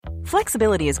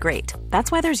Flexibility is great.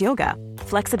 That's why there's yoga.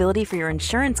 Flexibility for your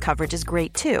insurance coverage is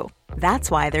great too. That's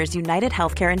why there's United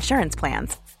Healthcare Insurance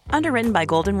Plans. Underwritten by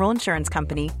Golden Rule Insurance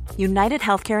Company, United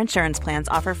Healthcare Insurance Plans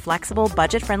offer flexible,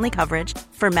 budget-friendly coverage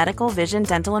for medical, vision,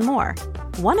 dental, and more.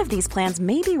 One of these plans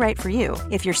may be right for you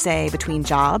if you're, say, between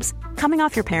jobs, coming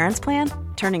off your parents' plan,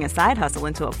 turning a side hustle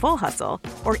into a full hustle,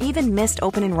 or even missed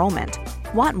open enrollment.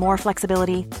 Want more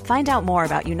flexibility? Find out more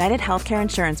about United Healthcare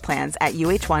Insurance Plans at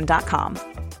uh1.com.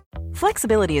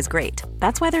 Flexibility is great.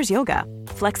 That's why there's yoga.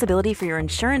 Flexibility for your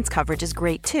insurance coverage is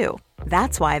great too.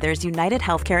 That's why there's United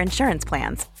Healthcare Insurance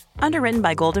Plans. Underwritten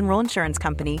by Golden Rule Insurance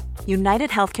Company,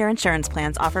 United Healthcare Insurance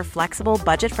Plans offer flexible,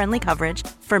 budget-friendly coverage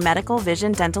for medical,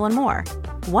 vision, dental, and more.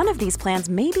 One of these plans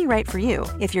may be right for you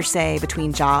if you're, say,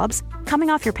 between jobs, coming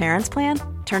off your parents' plan,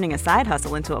 turning a side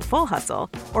hustle into a full hustle,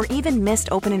 or even missed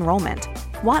open enrollment.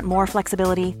 Want more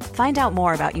flexibility? Find out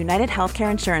more about United Healthcare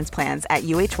Insurance Plans at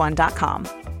uh1.com.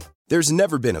 There's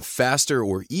never been a faster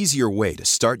or easier way to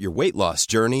start your weight loss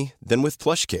journey than with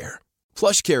PlushCare.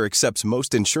 PlushCare accepts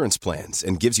most insurance plans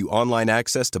and gives you online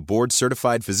access to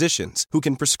board-certified physicians who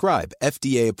can prescribe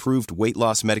FDA-approved weight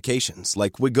loss medications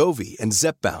like Wegovy and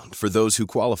Zepbound for those who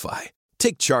qualify.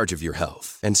 Take charge of your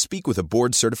health and speak with a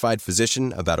board-certified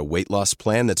physician about a weight loss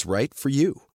plan that's right for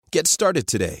you. Get started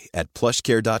today at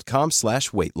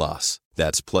plushcare.com/weightloss.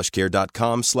 That's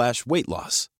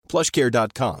plushcare.com/weightloss.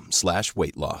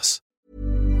 plushcare.com/weightloss.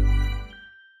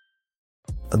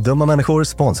 Dumma människor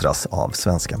sponsras av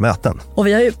Svenska möten. Och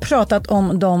vi har ju pratat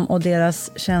om dem och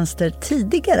deras tjänster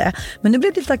tidigare. Men nu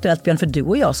blir det lite aktuellt, Björn, för du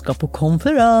och jag ska på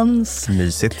konferens.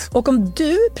 Mysigt. Och om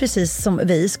du, precis som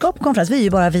vi, ska på konferens, vi är ju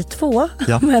bara vi två.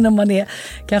 Ja. Men om man är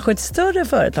kanske ett större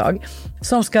företag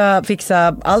som ska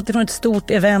fixa allt ifrån ett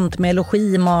stort event med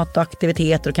logi, mat och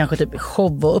aktiviteter och kanske typ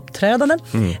show och uppträdanden.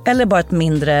 Eller bara ett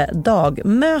mindre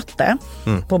dagmöte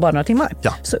på bara några timmar.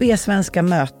 Ja. Så är Svenska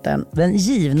möten den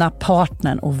givna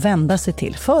partnern att vända sig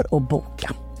till för att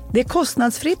boka. Det är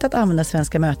kostnadsfritt att använda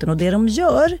Svenska möten och det de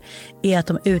gör är att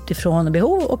de utifrån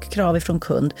behov och krav ifrån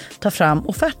kund tar fram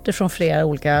offerter från flera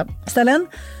olika ställen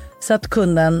så att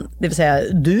kunden, det vill säga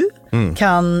du,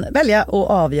 kan välja och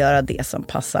avgöra det som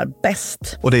passar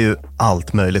bäst. Och det är ju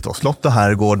allt möjligt då. Slott och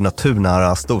herrgård,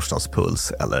 naturnära,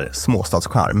 storstadspuls eller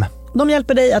småstadscharm. De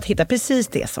hjälper dig att hitta precis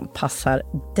det som passar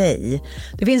dig.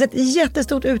 Det finns ett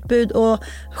jättestort utbud och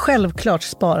självklart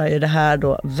sparar ju det här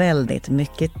då väldigt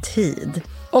mycket tid.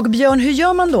 Och Björn, hur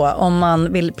gör man då om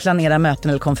man vill planera möten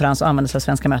eller konferens och använda sig av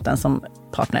Svenska möten som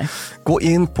partner? Gå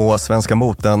in på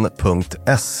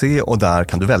svenskamoten.se och där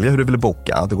kan du välja hur du vill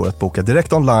boka. Det går att boka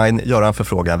direkt online, göra en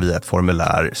förfrågan via ett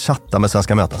formulär, chatta med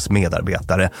Svenska mötens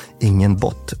medarbetare, ingen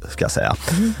bot ska jag säga,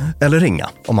 eller ringa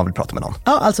om man vill prata med någon.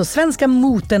 Ja, alltså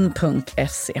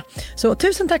svenskamoten.se. Så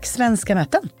tusen tack Svenska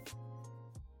möten.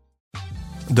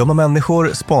 Dumma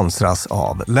människor sponsras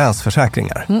av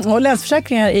Länsförsäkringar. Och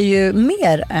Länsförsäkringar är ju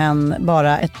mer än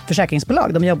bara ett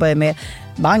försäkringsbolag. De jobbar ju med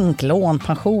bank, lån,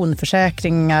 pension,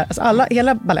 försäkringar, alltså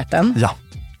hela balletten. Ja.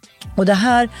 Och det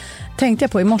här tänkte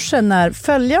jag på i morse när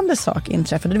följande sak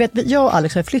inträffade. Du vet, jag och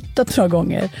Alex har flyttat några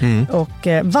gånger. Och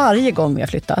varje gång vi har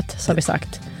flyttat så har vi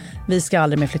sagt, vi ska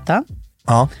aldrig mer flytta.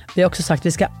 Ja. Vi har också sagt,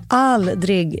 vi ska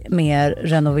aldrig mer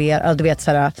renovera. Du vet,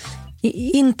 så här,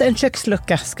 inte en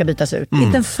kökslucka ska bytas ut.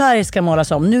 Inte en färg ska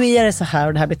målas om. Nu är det så här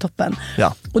och det här blir toppen.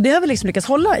 Ja. Och det har vi liksom lyckats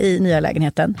hålla i nya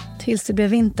lägenheten tills det blev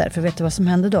vinter. För vet du vad som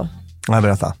hände då? Nej,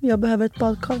 berätta. Jag behöver ett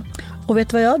badkar. Och vet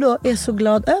du vad jag då är så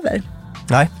glad över?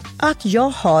 Nej. Att jag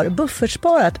har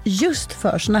buffertsparat just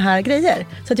för såna här grejer.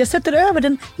 Så att jag sätter över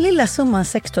den lilla summan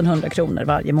 1600 kronor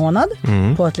varje månad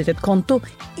på ett litet konto.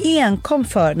 Enkom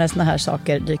för när såna här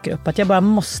saker dyker upp. Att jag bara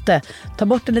måste ta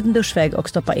bort en liten duschvägg och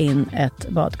stoppa in ett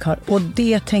badkar. Och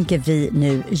det tänker vi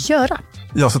nu göra.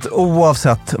 Ja, så att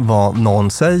oavsett vad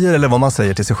någon säger eller vad man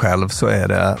säger till sig själv så är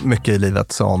det mycket i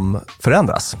livet som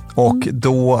förändras. Och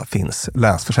då finns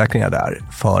Länsförsäkringar där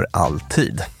för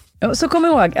alltid. Så kom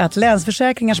ihåg att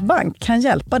Länsförsäkringars bank kan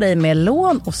hjälpa dig med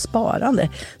lån och sparande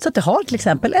så att du har till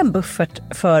exempel en buffert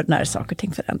för när saker och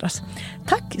ting förändras.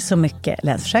 Tack så mycket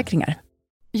Länsförsäkringar.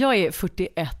 Jag är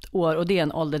 41 år och det är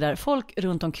en ålder där folk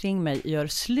runt omkring mig gör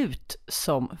slut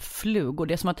som flugor.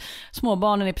 Det är som att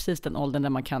småbarnen är precis den åldern där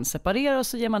man kan separera och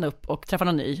så ger man upp och träffar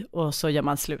någon ny och så gör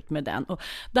man slut med den. Och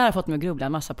där har jag fått mig att grubbla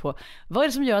en massa på vad är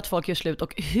det som gör att folk gör slut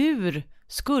och hur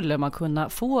skulle man kunna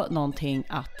få någonting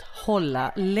att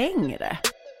hålla längre?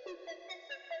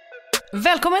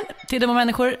 Välkommen till Dumma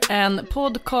människor, en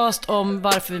podcast om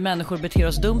varför vi människor beter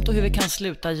oss dumt och hur vi kan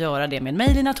sluta göra det med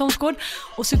mig, Lina Thomsgård,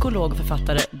 och psykolog och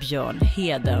författare Björn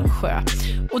Hedensjö.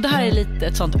 Och det här är lite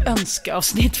ett sånt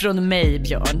önskeavsnitt från mig,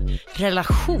 Björn.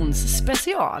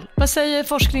 Relationsspecial. Vad säger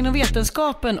forskningen och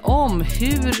vetenskapen om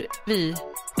hur vi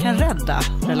kan rädda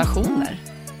relationer?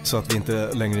 Så att vi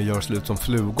inte längre gör slut som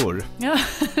flugor. Ja.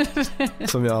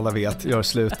 Som vi alla vet gör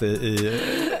slut i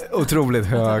otroligt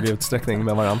hög utsträckning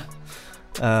med varandra.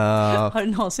 Har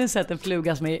du någonsin sett en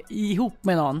fluga som är ihop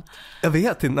med någon? Jag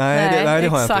vet inte, nej det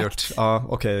har jag inte gjort. Ja,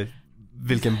 okej.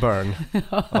 Vilken burn.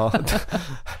 Ja,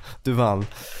 du vann.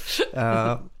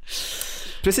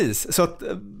 Precis, så att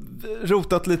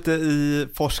rotat lite i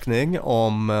forskning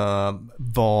om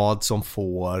vad som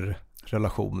får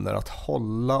relationer att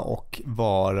hålla och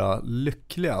vara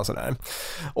lyckliga och sådär.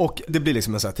 Och det blir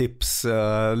liksom en sån här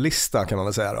tipslista kan man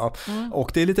väl säga då.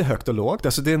 Och det är lite högt och lågt.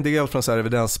 Alltså det är en del från så här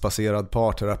evidensbaserad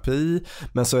parterapi,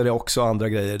 men så är det också andra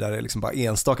grejer där det är liksom bara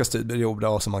enstaka studier gjorda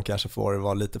och som man kanske får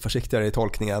vara lite försiktigare i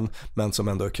tolkningen, men som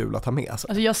ändå är kul att ha med.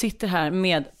 Alltså jag sitter här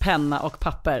med penna och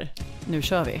papper. Nu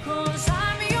kör vi.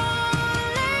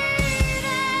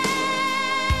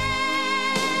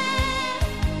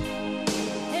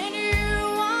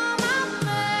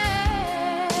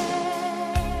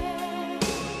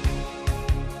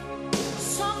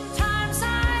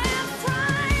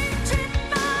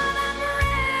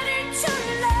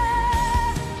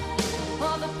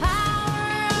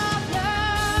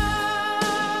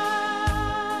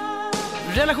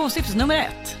 Relationstips nummer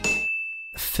 1.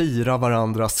 Fira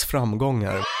varandras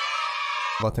framgångar.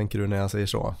 Vad tänker du när jag säger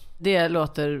så? Det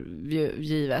låter ju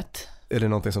givet. Är det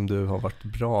någonting som du har varit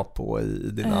bra på i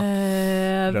dina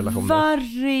relationer?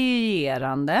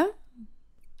 Varierande.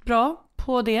 Bra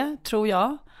på det, tror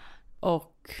jag.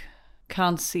 Och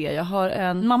kan se, jag har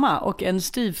en mamma och en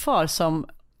styvfar som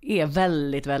är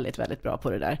väldigt, väldigt, väldigt bra på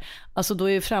det där. Alltså då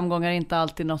är ju framgångar inte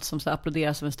alltid något som så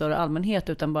applåderas av en större allmänhet,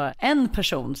 utan bara en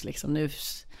persons liksom, nu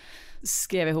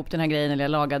skrev jag ihop den här grejen, eller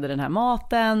jag lagade den här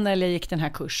maten, eller jag gick den här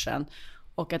kursen.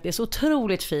 Och att det är så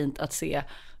otroligt fint att se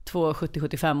 2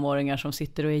 70-75-åringar som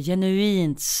sitter och är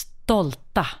genuint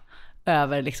stolta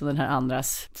över liksom den här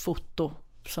andras foto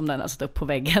som den har satt upp på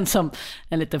väggen som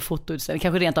en liten fotoutställning.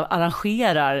 Kanske rent av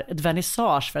arrangerar ett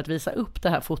vernissage för att visa upp det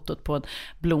här fotot på en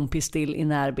blompistill i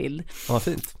närbild. Ja, vad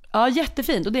fint. Ja,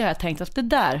 jättefint. Och det har jag tänkt att det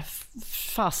där,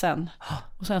 fasen.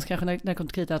 Och sen kanske när det kommer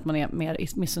till kritan att man är mer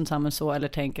missunnsam än så, eller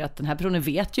tänker att den här personen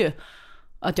vet ju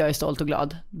att jag är stolt och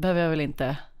glad. Det behöver jag väl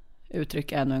inte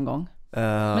uttrycka ännu en gång.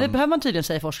 Men det behöver man tydligen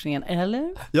säga i forskningen,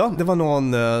 eller? Ja, det var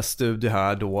någon studie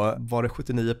här då, var det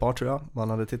 79 par tror jag man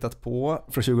hade tittat på,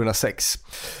 från 2006.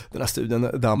 Den här studien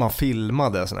där man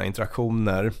filmade såna här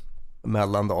interaktioner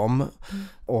mellan dem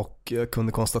och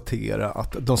kunde konstatera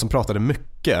att de som pratade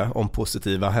mycket om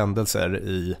positiva händelser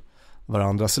i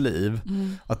varandras liv,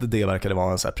 att det verkade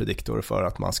vara en så här prediktor för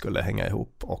att man skulle hänga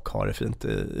ihop och ha det fint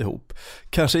ihop.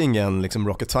 Kanske ingen liksom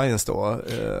rocket science då.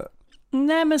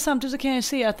 Nej, men samtidigt så kan jag ju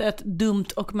se att ett dumt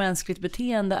och mänskligt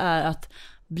beteende är att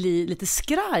bli lite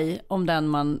skraj om den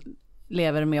man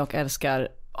lever med och älskar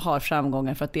har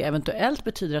framgångar, för att det eventuellt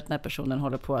betyder att den här personen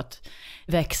håller på att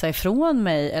växa ifrån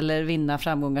mig eller vinna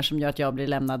framgångar som gör att jag blir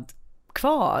lämnad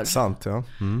kvar. Sant, ja.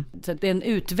 Så det är en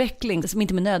utveckling som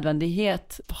inte med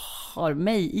nödvändighet har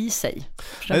mig i sig.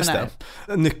 Just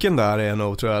det. Nyckeln där är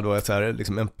nog, tror jag då, att så här,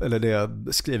 liksom, eller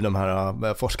det skriver de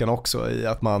här forskarna också, i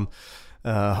att man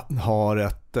har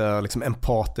ett liksom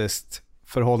empatiskt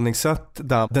förhållningssätt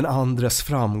där den andres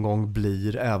framgång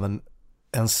blir även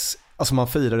ens, alltså man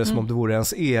firar det som om det vore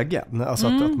ens egen, alltså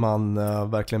att man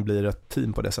verkligen blir ett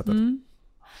team på det sättet.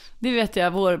 Det vet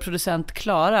jag, vår producent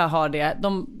Klara har det.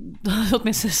 De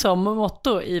åtminstone som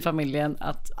motto i familjen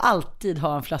att alltid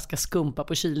ha en flaska skumpa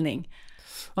på kylning.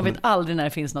 Man vet aldrig när det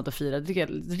finns något att fira. Det tycker jag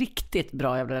är riktigt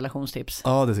bra jävla relationstips.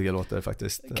 Ja, det tycker jag låter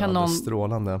faktiskt kan någon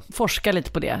strålande. Forska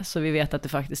lite på det så vi vet att det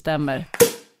faktiskt stämmer.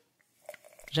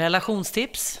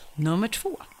 Relationstips nummer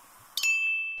 2.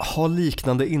 Ha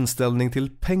liknande inställning till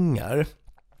pengar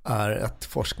är ett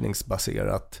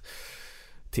forskningsbaserat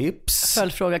tips.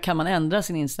 Följdfråga, kan man ändra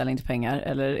sin inställning till pengar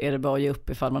eller är det bara att ge upp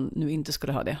ifall man nu inte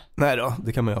skulle ha det? Nej då,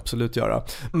 det kan man ju absolut göra.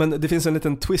 Men det finns en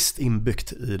liten twist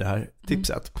inbyggt i det här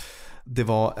tipset. Det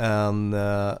var en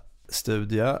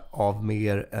studie av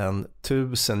mer än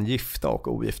 1000 gifta och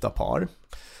ogifta par.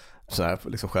 Så här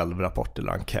liksom självrapport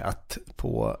eller enkät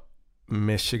på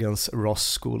Michigans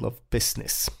Ross School of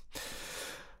Business.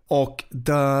 Och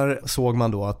där såg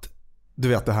man då att, du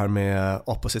vet det här med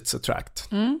opposites attract.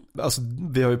 Alltså,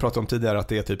 vi har ju pratat om tidigare att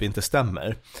det typ inte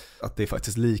stämmer. Att det är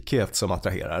faktiskt likhet som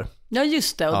attraherar. Ja,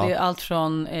 just det. Och det är allt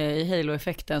från i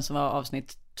Halo-effekten som var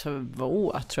avsnitt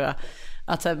 2, tror jag.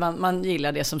 Att man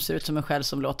gillar det som ser ut som en själv,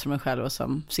 som låter som en själv och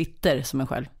som sitter som en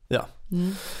själv. Ja.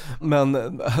 Men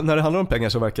när det handlar om pengar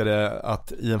så verkar det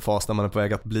att i en fas när man är på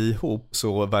väg att bli ihop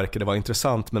så verkar det vara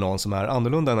intressant med någon som är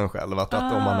annorlunda än en själv. Att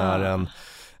om man är en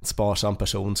sparsam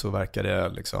person så verkar det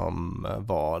liksom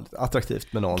vara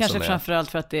attraktivt med någon kanske som är... framförallt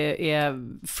för att det är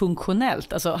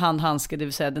funktionellt. Alltså handske, det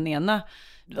vill säga den ena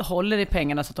håller i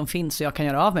pengarna så att de finns så jag kan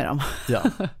göra av med dem. Ja,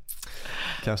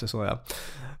 kanske så ja.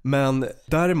 Men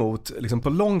däremot liksom på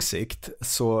lång sikt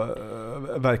så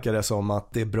verkar det som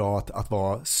att det är bra att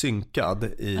vara synkad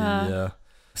i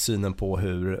synen på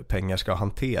hur pengar ska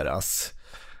hanteras.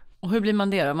 Och hur blir man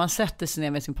det då? Man sätter sig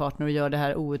ner med sin partner och gör det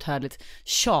här outhärdligt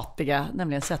tjatiga,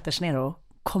 nämligen sätter sig ner och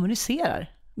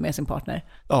kommunicerar med sin partner.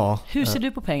 Ja. Hur ser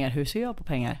du på pengar? Hur ser jag på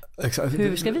pengar? Exakt.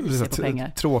 Hur ska vi se på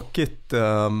pengar? Tråkigt,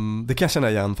 det kan jag känna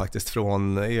igen faktiskt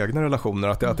från egna relationer,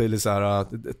 att det är lite så här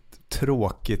ett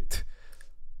tråkigt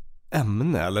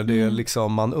ämne, eller det är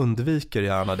liksom, man undviker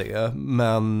gärna det,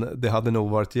 men det hade nog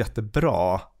varit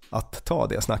jättebra att ta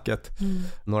det snacket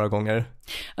några gånger.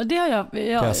 Ja, det har jag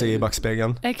kan jag se i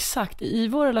backspegeln. Exakt, i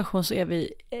vår relation så är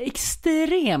vi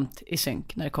extremt i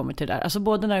synk när det kommer till det där. Alltså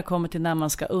både när det kommer till när man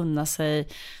ska unna sig,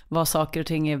 vad saker och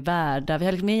ting är värda.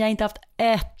 Vi har inte haft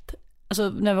alltså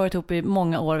när vi har varit ihop i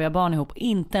många år, vi har barn ihop,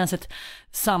 inte ens ett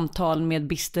samtal med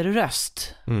bister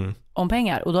röst om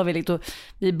pengar. Och då har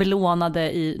vi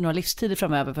belånade i några livstider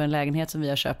framöver för en lägenhet som vi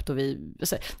har köpt, och vi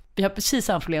har precis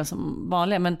samma problem som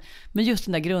vanliga, men just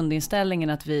den där grundinställningen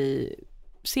att vi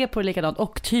ser på det likadant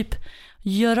och typ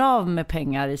gör av med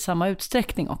pengar i samma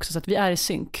utsträckning också, så att vi är i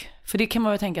synk. För det kan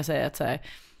man väl tänka sig att så här,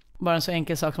 bara en så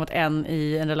enkel sak som att en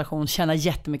i en relation tjänar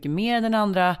jättemycket mer än den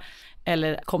andra,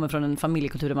 eller kommer från en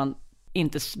familjekultur där man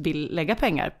inte vill lägga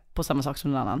pengar på samma sak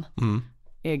som någon annan,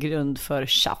 är grund för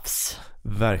tjafs.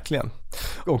 Verkligen.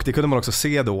 Och det kunde man också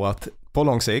se då, att på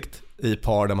lång sikt i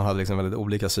par där man hade liksom väldigt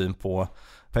olika syn på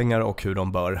pengar och hur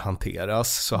de bör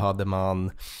hanteras, så hade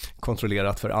man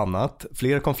kontrollerat för annat,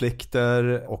 fler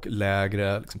konflikter och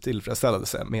lägre liksom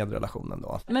tillfredsställelse med relationen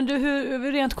då. Men du,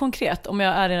 hur rent konkret, om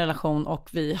jag är i en relation och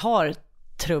vi har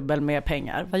trubbel med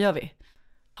pengar, vad gör vi?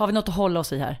 Har vi något att hålla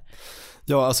oss i här?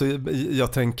 Ja, alltså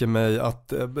jag tänker mig att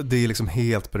det är liksom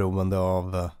helt beroende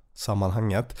av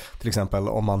sammanhanget. Till exempel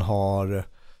om man har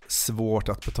svårt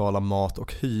att betala mat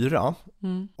och hyra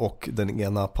och den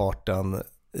ena parten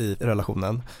i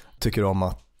relationen tycker om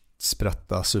att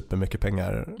sprätta supermycket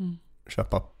pengar,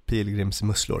 köpa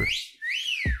pilgrimsmusslor.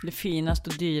 Det finaste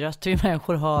och dyraste vi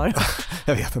människor har.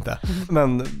 Jag vet inte.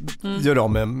 Men gör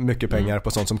av med mycket pengar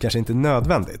på sånt som kanske inte är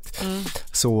nödvändigt.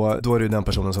 Så då är det ju den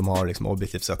personen som har liksom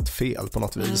objektivt sett fel på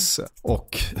något vis.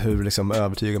 Och hur liksom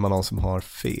övertygar man någon som har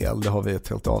fel? Det har vi ett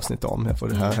helt avsnitt om. Jag får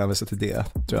hänvisa till det,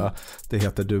 tror jag. Det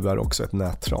heter Du är också ett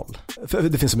nättroll. För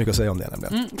det finns så mycket att säga om det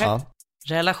nämligen. Okay. Ja.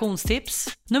 Relationstips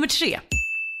nummer 3.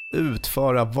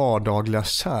 Utföra vardagliga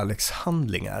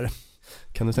kärlekshandlingar.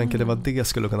 Kan du tänka dig vad det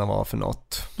skulle kunna vara för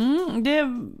något? Det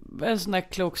är en sån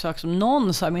där klok sak som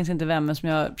någon sa, jag minns inte vem, men som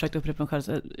jag försökt upprepa mig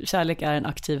själv. Kärlek är en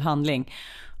aktiv handling.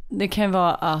 Det kan ju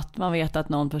vara att man vet att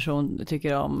någon person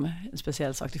tycker om en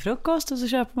speciell sak till frukost, och så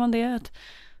köper man det. Att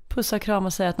pussa, krama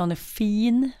och säga att någon är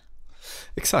fin.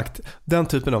 Exakt, den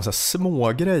typen av så här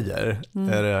små grejer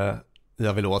är det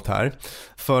jag vill åt här.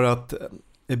 För att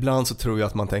ibland så tror jag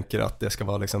att man tänker att det ska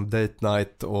vara liksom date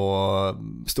night och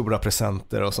stora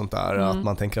presenter och sånt där. Att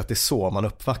man tänker att det är så man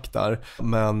uppvaktar.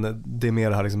 Men det är mer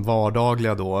det här liksom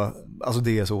vardagliga då. Alltså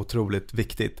det är så otroligt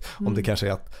viktigt. Om det kanske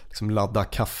är att liksom ladda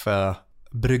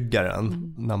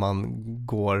kaffebryggaren när man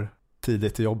går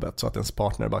tidigt till jobbet, så att ens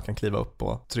partner bara kan kliva upp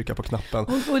och trycka på knappen.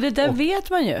 Och det där vet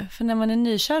man ju, för när man är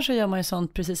nykär så gör man ju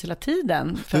sånt precis hela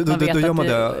tiden. För då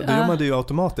gör man det ju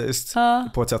automatiskt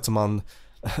på ett sätt som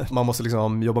man måste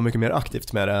liksom jobba mycket mer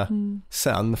aktivt med det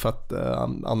sen, för att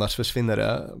annars försvinner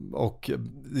det, och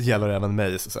det gäller även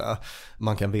mig så att säga.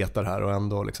 Man kan veta det här och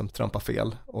ändå liksom trampa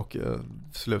fel och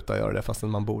sluta göra det fastän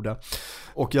man borde.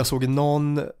 Och jag såg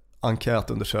någon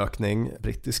enkätundersökning,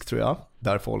 brittisk tror jag,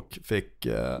 där folk fick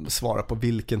svara på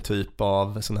vilken typ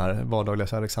av sån här vardagliga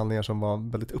kärlekshandlingar som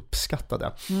var väldigt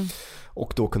uppskattade.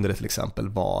 Och då kunde det till exempel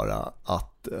vara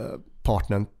att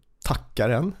partnern tackar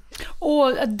en.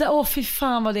 Fy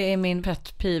fan vad det är min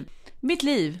pet peeve. Mitt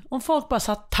liv, om folk bara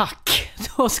sa tack,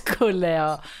 då skulle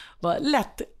jag vara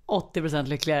lätt 80%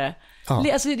 lyckligare.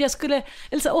 Alltså jag skulle,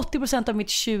 eller så 80% av mitt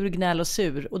tjur, gnäll och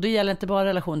sur, och det gäller inte bara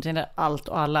relationen, det gäller allt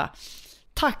och alla.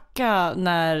 Tacka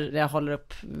när jag håller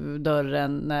upp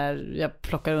dörren, när jag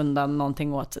plockar undan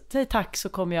någonting åt. Säg tack, så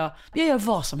kommer jag gör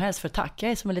vad som helst för tack.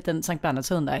 Jag är som en liten Sankt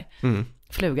Bernhards hund där.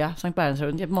 fluga, Sankt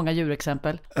Bernhardsrund, många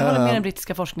djurexempel. Jag håller med den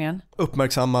brittiska forskningen.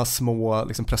 Uppmärksamma små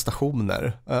liksom,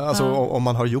 prestationer. Alltså om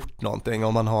man har gjort någonting,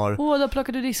 om man har... Då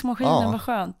plockade du diskmaskinen, vad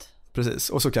skönt. Precis,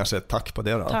 och så kanske ett tack på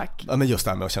det då. Tack. Ja, men just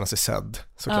det här med att känna sig sedd,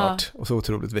 såklart. Och så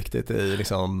otroligt viktigt i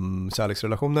liksom,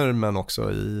 kärleksrelationer, men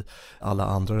också i alla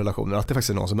andra relationer. Att det faktiskt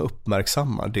är någon som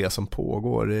uppmärksammar det som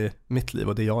pågår i mitt liv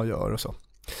och det jag gör och så.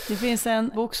 Det finns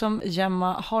en bok som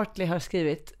Gemma Hartley har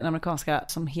skrivit, en amerikanska,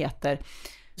 som heter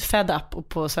Fed Up, och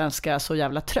på svenska Så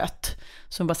jävla trött,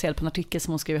 som baserad på en artikel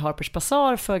som hon skrev i Harper's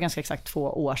Bazaar för ganska exakt 2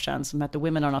 år sedan, som heter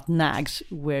Women are not nags,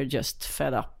 we're just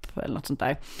fed up, eller något sånt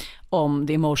där, om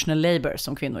the emotional labor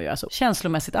som kvinnor gör, alltså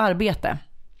känslomässigt arbete.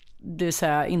 Det vill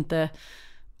säga inte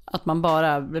att man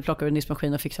bara vill plocka ur en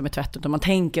diskmaskin och fixa med tvätt, utan man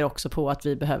tänker också på att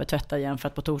vi behöver tvätta igen för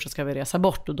att på torsdag ska vi resa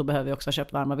bort, och då behöver vi också ha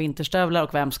köpt varma vinterstövlar,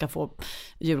 och vem ska få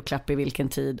julklapp i vilken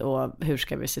tid, och hur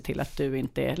ska vi se till att du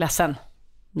inte är ledsen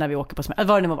när vi åker på semester,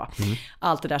 vad det nu må vara.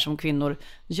 Allt det där som kvinnor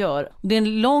gör. Det är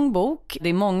en lång bok, det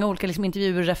är många olika liksom,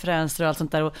 intervjuer, referenser och allt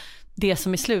sånt där, och det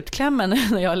som är slutklämmen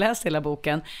när jag har läst hela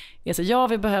boken är så,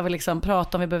 vi behöver liksom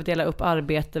prata om, vi behöver dela upp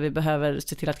arbete, vi behöver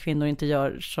se till att kvinnor inte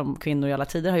gör som kvinnor i alla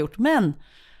tider har gjort, men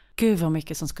gud vad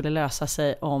mycket som skulle lösa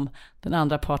sig om den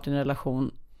andra parten i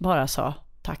relation bara sa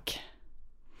tack.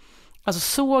 Alltså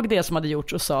såg det som hade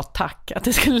gjorts och sa tack. Att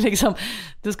det skulle liksom,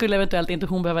 det skulle eventuellt inte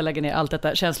hon behöva lägga ner allt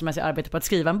detta känslomässiga arbete på att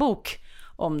skriva en bok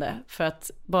om det. För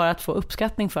att bara att få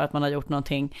uppskattning för att man har gjort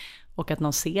någonting och att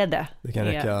någon ser det. Det kan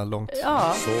räcka långt.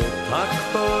 Ja. Så tack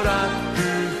för att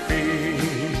du finns.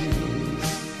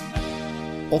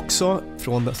 Också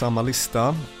från samma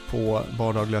lista på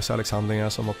vardagliga kärlekshandlingar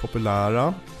som var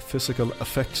populära, physical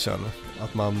affection,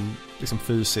 att man liksom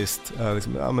fysiskt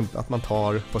liksom, att man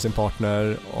tar på sin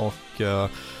partner och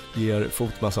ger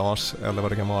fotmassage eller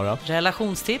vad det kan vara.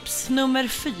 Relationstips nummer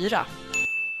 4.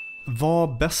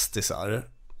 Var bästisar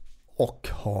och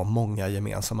ha många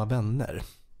gemensamma vänner.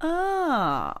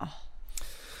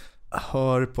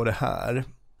 Hör på det här.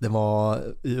 Det var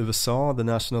i USA, The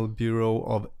National Bureau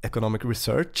of Economic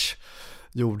Research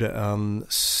gjorde en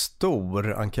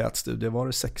stor enkätstudie, var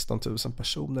det 16 000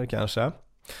 personer kanske.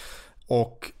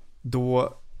 Och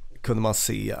då kunde man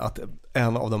se att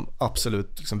en av de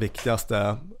absolut liksom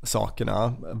viktigaste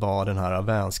sakerna var den här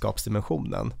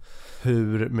vänskapsdimensionen.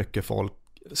 Hur mycket folk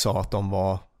sa att de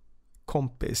var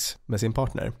kompis med sin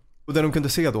partner. Och det de kunde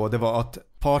se då, det var att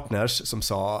partners som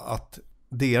sa att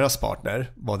deras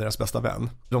partner var deras bästa vän,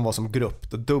 de var som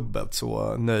grupp dubbelt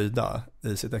så nöjda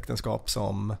i sitt äktenskap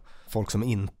som folk som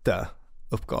inte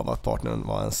uppgav att partnern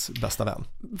var ens bästa vän.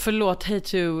 Förlåt, hej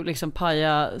to liksom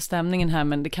paja stämningen här,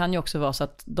 men det kan ju också vara så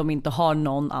att de inte har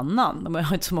någon annan. De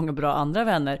har inte så många bra andra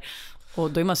vänner,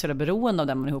 och då är man så beroende av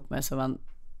den man är ihop med. Så man...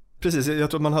 Precis, jag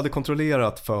tror att man hade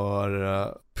kontrollerat för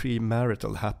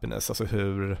premarital happiness, alltså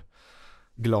hur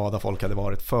glada folk hade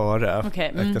varit före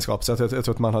äktenskap. Så jag tror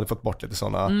att man hade fått bort lite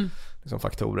sådana liksom,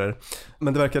 faktorer.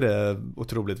 Men det verkade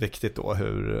otroligt viktigt då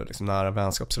hur liksom, nära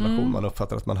vänskapsrelation man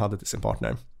uppfattar att man hade till sin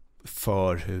partner,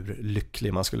 för hur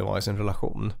lycklig man skulle vara i sin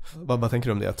relation. Vad tänker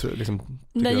du om det? Liksom,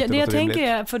 det jag tänker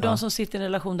är för de som sitter i en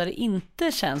relation där det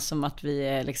inte känns som att vi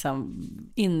är liksom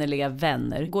innerliga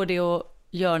vänner. Går det att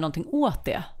göra någonting åt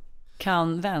det?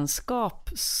 Kan vänskap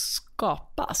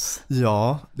skapas?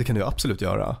 Ja, det kan du absolut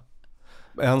göra.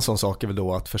 En sån sak är väl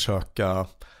då att försöka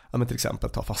till exempel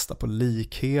ta fasta på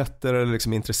likheter eller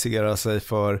liksom intressera sig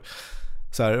för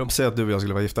så här, om säg att du och jag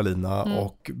skulle vara gifta, Lina,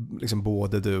 och liksom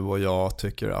både du och jag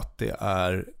tycker att det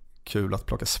är kul att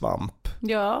plocka svamp.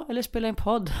 Ja, eller spela en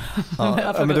podd.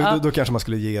 Ja, men då kanske man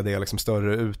skulle ge det liksom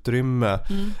större utrymme.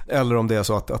 Eller om det är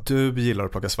så att du gillar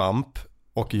att plocka svamp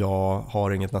och jag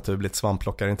har inget naturligt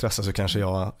svampplockarintresse, så kanske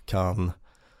jag kan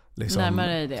liksom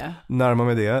närma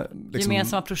mig det. Liksom,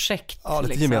 gemensamma projekt. Ja,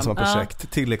 lite gemensamma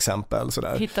projekt till exempel.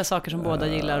 Sådär. Hitta saker som båda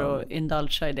gillar och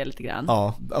indulgera i det lite grann.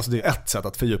 Ja, alltså det är ett sätt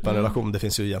att fördjupa en relation. Det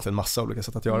finns ju egentligen massa olika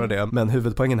sätt att göra det. Men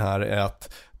huvudpoängen här är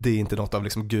att det är inte något av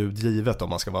liksom Gud givet om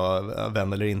man ska vara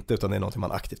vän eller inte, utan det är något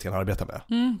man aktivt kan arbeta med.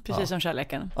 Precis som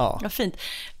kärleken. Ja. Ja, fint.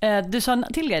 Du sa en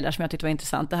till grej där som jag tyckte var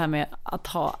intressant. Det här med att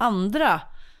ha andra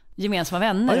gemensamma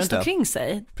vänner runt omkring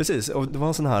sig. Precis, och det var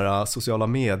en sån här sociala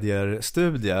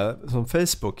medier-studie som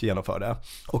Facebook genomförde.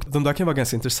 Och de där kan vara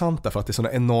ganska intressanta för att det är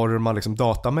såna enorma liksom,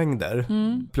 datamängder.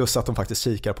 Plus att de faktiskt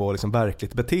kikar på liksom,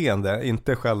 verkligt beteende,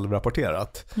 inte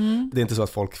självrapporterat. Det är inte så att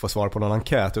folk får svar på någon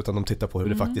enkät, utan de tittar på hur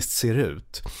det faktiskt ser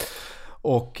ut.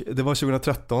 Och det var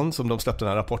 2013 som de släppte den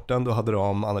här rapporten. Då hade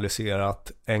de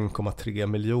analyserat 1,3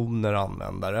 miljoner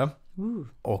användare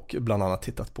och bland annat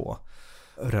tittat på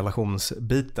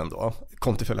relationsbiten då,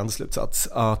 kom till följande slutsats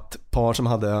att par som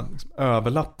hade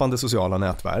överlappande sociala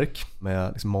nätverk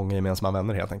med liksom många gemensamma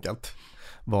vänner helt enkelt,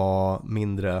 var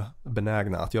mindre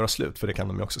benägna att göra slut, för det kan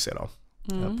de ju också se då.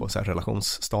 På så här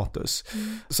relationsstatus.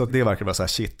 Så att det verkar vara så här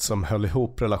shit som höll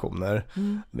ihop relationer.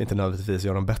 Inte nödvändigtvis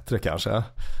gör dem bättre kanske.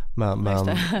 Men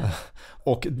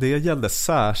och det gällde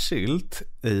särskilt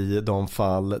i de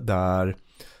fall där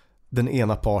den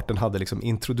ena parten hade liksom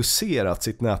introducerat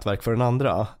sitt nätverk för den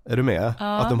andra. Är du med?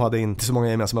 Ja. Att de hade inte så många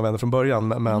gemensamma vänner från början.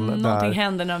 Men någonting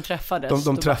hände när de träffades.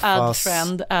 De träffas.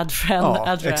 Add friend.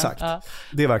 Exakt. Ja.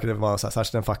 Det verkade vara så här,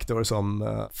 särskilt en faktor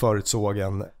som förutsåg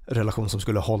en relation som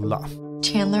skulle hålla.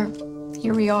 Chandler,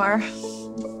 here we are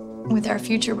with our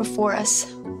future before us.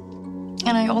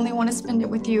 And I only want to spend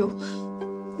it with you.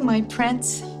 My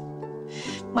prince,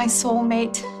 my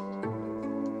soulmate,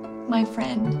 my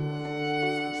friend.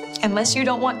 Unless you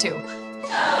don't want to.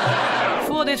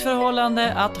 Få ditt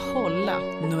förhållande att hålla.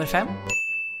 Nummer 5.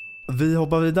 Vi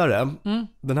hoppar vidare.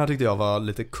 Den här tyckte jag var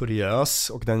lite kuriös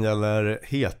och den gäller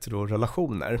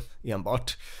heterorelationer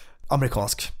enbart.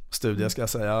 Amerikansk studie ska jag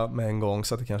säga med en gång,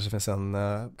 så att det kanske finns en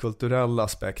kulturell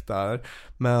aspekt där.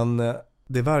 Men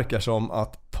det verkar som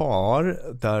att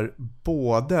par där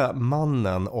både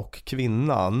mannen och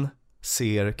kvinnan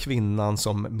ser kvinnan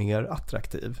som mer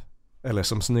attraktiv eller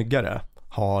som snyggare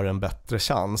har en bättre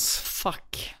chans.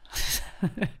 Fuck.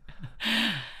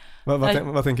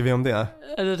 Vad tänker vi om det?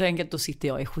 Jag tänker att då sitter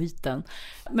jag i skiten.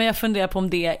 Men jag funderar på om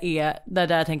det är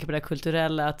där jag tänker på det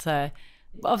kulturella, att så här,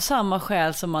 av samma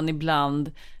skäl som man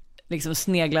ibland liksom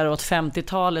sneglar åt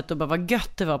 50-talet och bara vad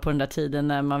gött det var på den där tiden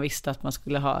när man visste att man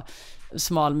skulle ha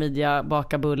smal midja,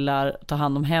 baka bullar, ta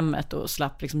hand om hemmet och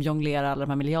slapp liksom jonglera alla de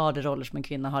här miljarder roller som en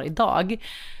kvinna har idag.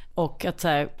 Och att så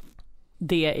här,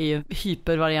 det är ju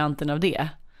hypervarianten av det.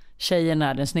 Tjejen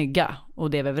är den snygga och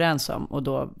det är vi överens om, och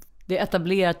då det är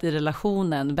etablerat i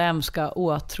relationen. Vem ska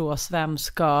åtrås, vem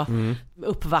ska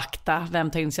uppvakta,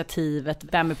 vem tar initiativet,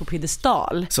 vem är på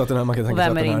piedestal. Så att man kan tänka sig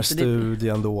att den här inte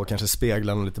studien då kanske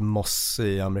speglar en lite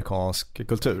mossig amerikansk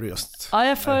kultur just. Ja,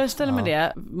 jag föreställer mig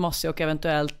det. Mossig och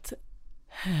eventuellt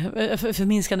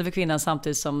förminskande för kvinnan,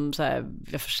 samtidigt som så här,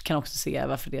 jag kan också se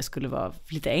varför det skulle vara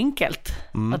lite enkelt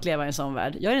att leva i en sån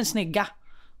värld. Jag är den snygga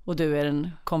och du är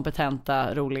den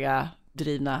kompetenta, roliga,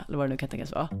 drivna, eller vad det nu kan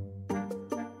tänkas vara.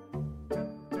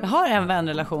 Jag har en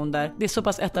vänrelation där det är så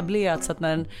pass etablerat så att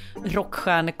när en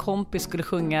rockstjärnekompis skulle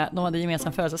sjunga, de hade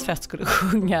gemensam födelsedagsfest, skulle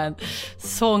sjunga en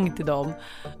sång till dem,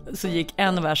 så gick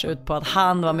en vers ut på att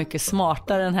han var mycket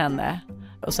smartare än henne.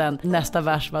 Och sen nästa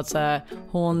vers var att säga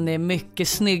hon är mycket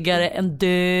snyggare än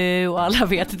du, och alla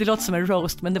vet att det låter som en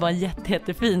roast, men det var en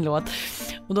jättefin låt.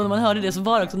 Och då när man hörde det så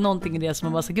var det också någonting i det som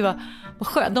man bara så gud vad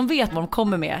skönt, de vet vad de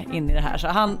kommer med in i det här. Så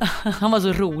han var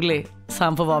så rolig så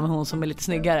han får vara med hon som är lite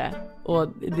snyggare. Och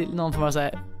det är någon form av så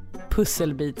här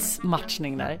pusselbits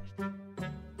matchning där.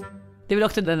 Det är väl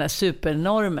också den där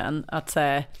supernormen att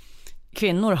säga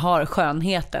kvinnor har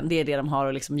skönheten, det är det de har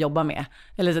att liksom jobba med.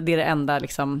 Eller det är det enda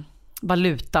liksom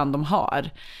valutan de har.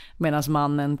 Medan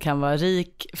mannen kan vara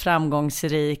rik,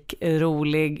 framgångsrik,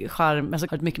 rolig, charm, alltså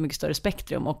har ett mycket större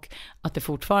spektrum, och att det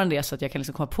fortfarande är så att jag kan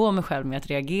liksom komma på mig själv med att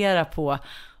reagera på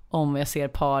om jag ser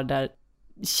par där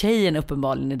tjejen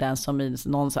uppenbarligen är den som i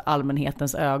någon så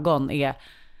allmänhetens ögon är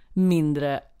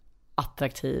mindre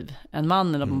attraktiv än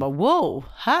mannen, och man bara wow,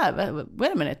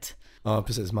 wait a minute. Ja,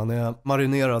 precis. Man är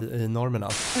marinerad i normerna.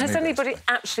 Has anybody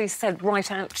actually said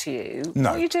right out to you, No.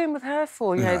 what are you doing with her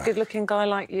for? You know, a good-looking guy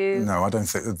like you. No, I don't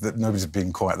think that nobody's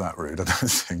been quite that rude. I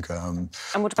don't think. And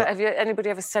what about, anybody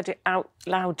ever said it out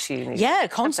loud to you? Yeah,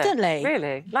 constantly.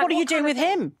 Really? Like, what are you doing with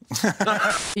him?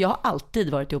 Jag har alltid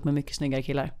varit ihop med mycket snyggare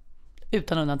killar.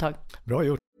 Utan undantag. Bra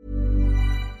gjort.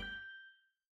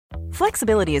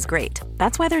 Flexibility is great.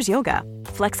 That's why there's yoga.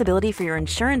 Flexibility for your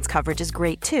insurance coverage is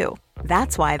great too.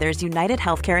 That's why there's United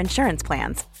Healthcare Insurance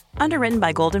Plans. Underwritten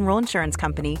by Golden Rule Insurance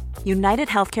Company, United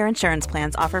Healthcare Insurance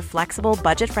Plans offer flexible,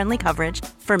 budget-friendly coverage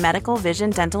for medical,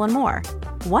 vision, dental, and more.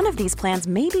 One of these plans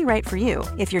may be right for you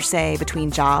if you're, say,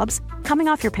 between jobs, coming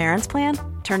off your parents' plan,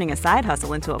 turning a side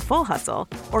hustle into a full hustle,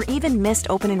 or even missed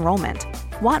open enrollment.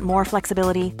 Want more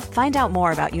flexibility? Find out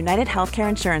more about United Healthcare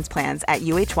Insurance Plans at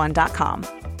uh1.com.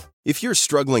 If you're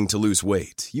struggling to lose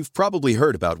weight, you've probably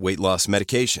heard about weight loss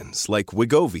medications like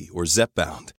Wegovy or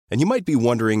Zepbound, and you might be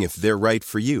wondering if they're right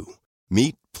for you.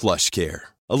 Meet PlushCare,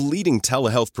 a leading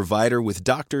telehealth provider with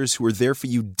doctors who are there for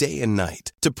you day and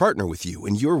night to partner with you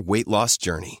in your weight loss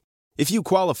journey. If you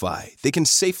qualify, they can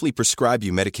safely prescribe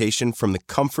you medication from the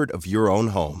comfort of your own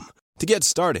home. To get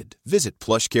started, visit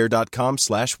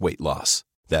plushcare.com/weightloss.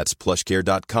 That's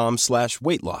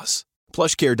plushcare.com/weightloss.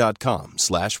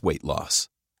 plushcare.com/weightloss.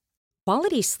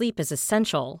 Quality sleep is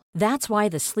essential. That's why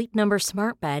the Sleep Number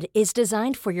Smart Bed is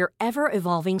designed for your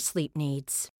ever-evolving sleep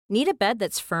needs. Need a bed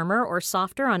that's firmer or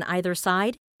softer on either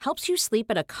side? Helps you sleep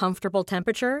at a comfortable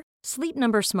temperature? Sleep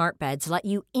Number smart beds let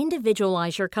you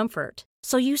individualize your comfort,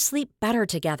 so you sleep better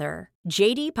together.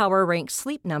 JD Power ranks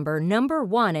Sleep Number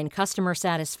 #1 in customer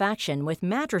satisfaction with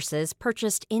mattresses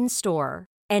purchased in-store.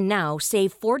 And now save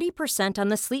 40% on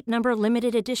the Sleep Number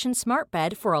limited edition smart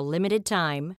bed for a limited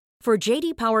time. For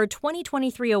JD Power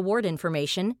 2023 award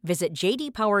information, visit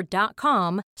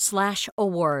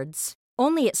jdpower.com/awards.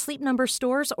 Only at Sleep Number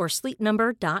stores or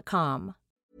sleepnumber.com.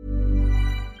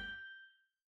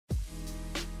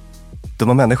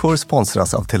 Dumma människor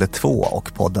sponsras av Tele2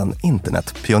 och podden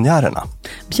Internetpionjärerna.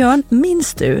 Björn,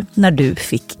 minns du när du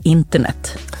fick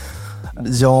internet?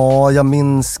 Ja, jag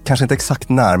minns kanske inte exakt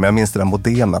när, men jag minns det där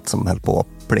modemet som höll på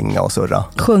att plinga och surra.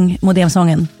 Sjung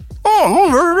modemsången.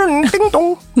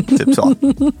 Typ så.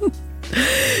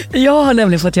 Jag har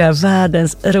nämligen fått göra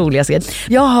världens roligaste grej.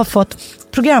 Jag har fått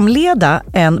programleda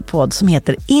en podd som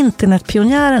heter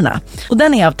Internetpionjärerna. Och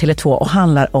den är av Tele2 och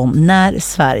handlar om när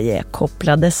Sverige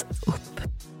kopplades upp.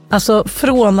 Alltså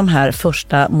från de här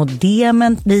första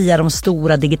modemen via de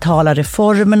stora digitala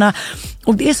reformerna.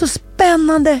 Och det är så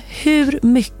spännande hur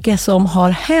mycket som har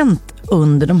hänt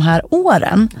under de här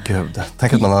åren. Gud,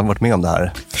 tänk att man har varit med om det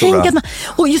här.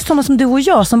 Och just sådana som du och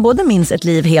jag som både minns ett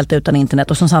liv helt utan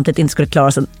internet och som samtidigt inte skulle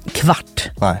klara sig en kvart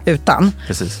utan.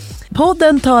 Precis.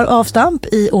 Podden tar avstamp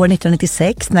i år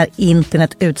 1996 när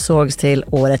internet utsågs till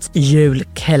årets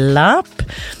julklapp.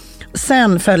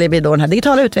 Sen följer vi då den här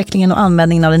digitala utvecklingen och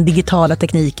användningen av den digitala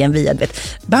tekniken via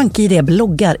BankID,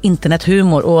 bloggar,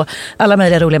 internethumor och alla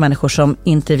möjliga roliga människor som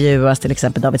intervjuas, till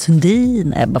exempel David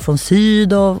Sundin, Ebba von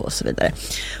Sydow och så vidare.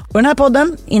 Och den här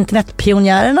podden,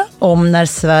 Internetpionjärerna, om när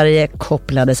Sverige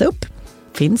kopplades upp,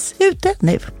 finns ute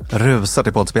nu. Rusar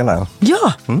till poddspelaren.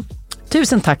 Ja,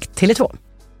 tusen tack Tele2.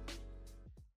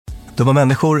 Dumma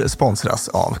människor sponsras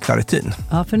av Claritin.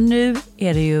 Ja, för nu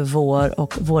är det ju vår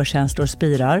och vårkänslor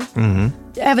spirar.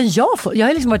 Även jag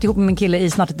har liksom varit ihop med min kille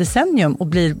i snart ett decennium och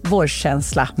blir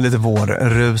vårkänsla. Lite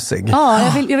vårrusig. Ja,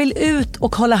 jag vill ut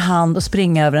och hålla hand och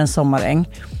springa över en sommaräng.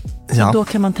 Ja. Då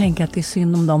kan man tänka att det är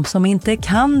synd om dem som inte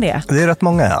kan det. Det är rätt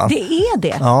många, ja. Det är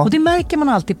det. Ja. Och det märker man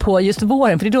alltid på just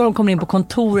våren. För det är då de kommer in på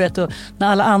kontoret och när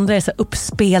alla andra är så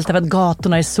uppspelt av att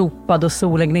gatorna är sopade och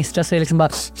solen gnistrar så är det liksom bara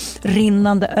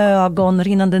rinnande ögon,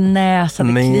 rinnande näsa,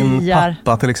 det kliar. Min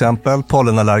pappa till exempel,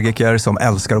 pollenallergiker som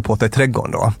älskar att påta i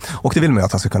trädgården då. Och det vill man ju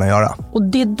att han ska kunna göra. Och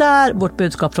det är där vårt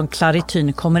budskap från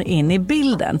Claritin kommer in i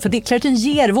bilden. För Claritin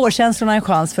ger vårkänslorna en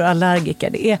chans för allergiker.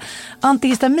 Det är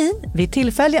antihistamin vid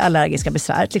tillfälliga allergiska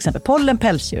besvär, till exempel pollen,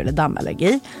 pälsdjur eller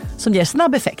dammallergi, som ger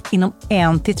snabb effekt inom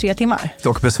 1-3 timmar.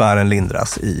 Och besvären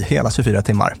lindras i hela 24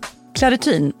 timmar.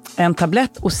 Claritin, en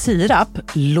tablett och sirap,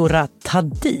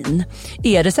 Loratadin,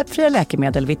 är receptfria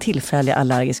läkemedel vid tillfälliga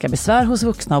allergiska besvär hos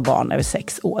vuxna och barn över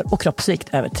 6 år och kroppsvikt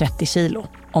över 30 kilo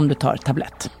om du tar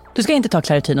tablett. Du ska inte ta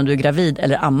Claritin om du är gravid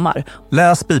eller ammar.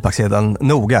 Läs bipacksedeln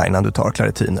noga innan du tar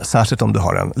Claritin, särskilt om du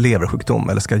har en leversjukdom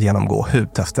eller ska genomgå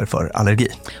hudtester för allergi.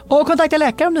 Och kontakta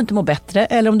läkare om du inte mår bättre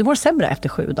eller om du mår sämre efter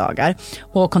 7 dagar.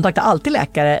 Och kontakta alltid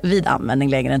läkare vid användning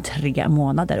längre än 3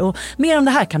 månader. Och mer om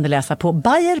det här kan du läsa på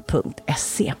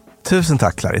bayer.se. Tusen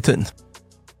tack Claritin.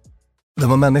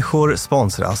 Dumma människor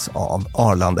sponsras av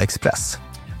Arlanda Express.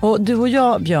 Och du och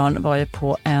jag, Björn, var ju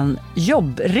på en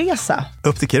jobbresa.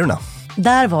 Upp till Kiruna.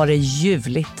 Där var det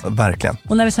ljuvligt. Verkligen.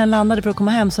 Och när vi sen landade för att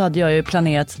komma hem så hade jag ju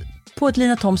planerat på ett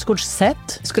Lina Thomsgårds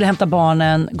sätt. Skulle hämta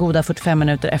barnen goda 45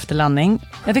 minuter efter landning.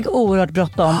 Jag fick oerhört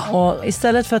bråttom och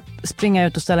istället för att springa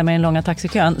ut och ställa mig i den långa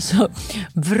taxikön så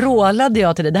vrålade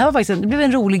jag till det. Det här var faktiskt det blev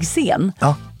en rolig scen.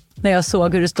 Ja. När jag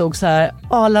såg hur det stod så här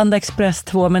Arlanda Express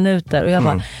 2 minuter och jag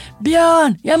bara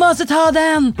Björn, jag måste ta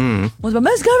den. Och så bara,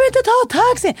 men ska vi inte ta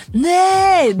taxi?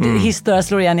 Nej, historia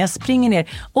slår igen. Jag springer ner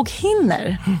och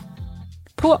hinner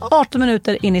på 18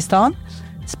 minuter in i stan,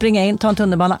 springa in, ta en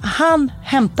tunnelbana,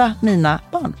 hämta mina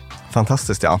barn.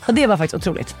 Fantastiskt, ja. Och det var faktiskt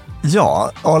otroligt.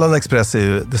 Ja, Arlanda Express är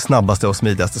ju det snabbaste och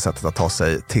smidigaste sättet att ta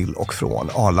sig till och från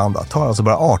Arlanda. Det tar alltså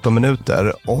bara 18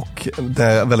 minuter och det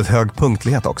är väldigt hög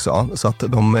punktlighet också, så att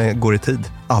de går i tid,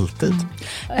 alltid.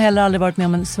 Jag har heller aldrig varit med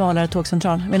om en svalare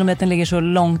tågcentral. Jag vet inte om att den ligger så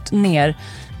långt ner,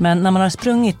 men när man har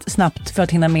sprungit snabbt för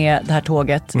att hinna med det här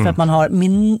tåget, för att man har,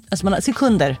 man har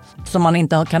sekunder som man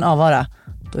inte kan avvara,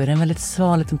 då är det en väldigt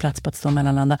sval liten plats på att stå och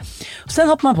mellanlanda. Och sen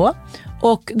hoppar man på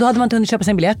och då hade man inte hunnit köpa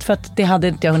sin biljett för att det hade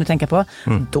inte jag hunnit tänka på.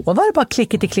 Då var det bara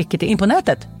klickety in på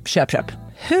nätet. Köp.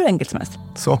 Hur enkelt som helst.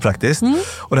 Så praktiskt.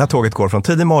 Och det här tåget går från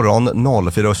tidig morgon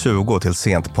 04.20 till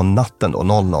sent på natten då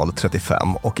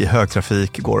 00.35. Och i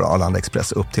högtrafik går Arlanda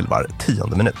Express upp till var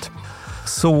 10:e minut.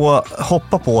 Så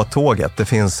hoppa på tåget. Det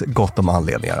finns gott om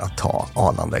anledningar att ta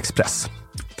Arlanda Express.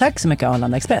 Tack så mycket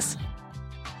Arlanda Express.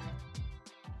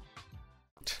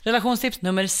 Relationstips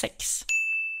nummer 6.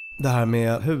 Det här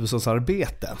med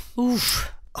hushållsarbete.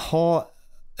 Ha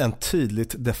en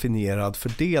tydligt definierad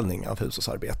fördelning av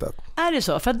hushållsarbetet. Är det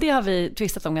så? För det har vi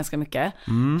tvistat om ganska mycket.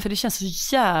 För det känns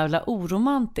så jävla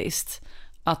oromantiskt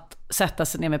att sätta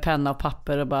sig ner med penna och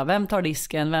papper och bara, vem tar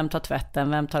disken, vem tar tvätten,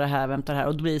 vem tar det här, vem tar det här.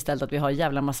 Och då blir det istället att vi har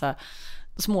jävla massa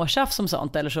småtjafs som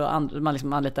sånt, eller så man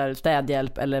liksom anlitar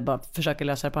städhjälp eller bara försöker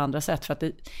lösa det på andra sätt, för att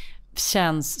det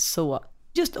känns så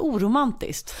just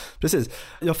oromantiskt. Precis,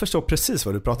 jag förstår precis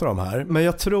vad du pratar om här, men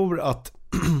jag tror att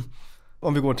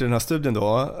om vi går till den här studien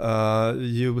då,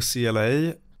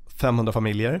 UCLA, 500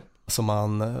 familjer som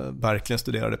man verkligen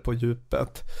studerade på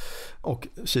djupet och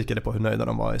kikade på hur nöjda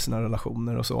de var i sina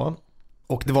relationer och så.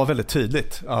 Och det var väldigt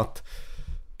tydligt att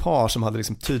par som hade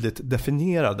liksom tydligt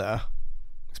definierade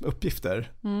liksom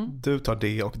uppgifter, du tar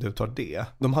det och du tar det,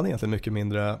 de hade egentligen mycket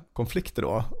mindre konflikter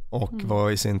då och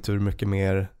var i sin tur mycket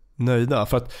mer nöjda,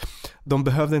 för att de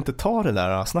behövde inte ta det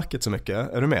där snacket så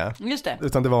mycket, är du med? Just det.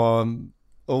 Utan det var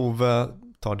Ove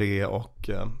tar det och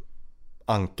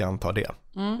Ankan tar det.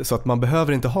 Så att man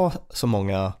behöver inte ha så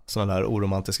många sådana där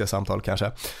oromantiska samtal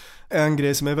kanske. En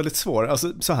grej som är väldigt svår,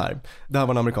 alltså så här, det här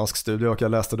var en amerikansk studie och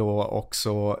jag läste då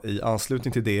också i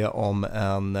anslutning till det om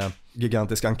en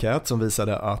gigantisk enkät som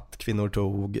visade att kvinnor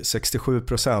tog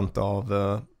 67%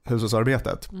 av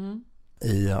hushållsarbetet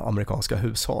i amerikanska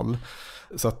hushåll.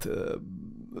 Så att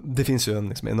det finns ju en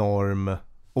liksom enorm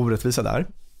orättvisa där.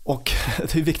 Och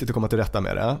det är viktigt att komma till rätta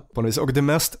med det på något vis. Och det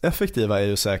mest effektiva är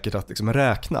ju säkert att liksom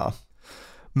räkna.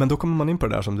 Men då kommer man in på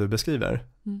det där som du beskriver.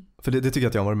 För det tycker jag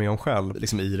att jag har varit med om själv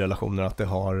liksom i relationer, att det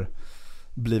har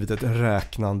blivit ett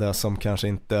räknande som kanske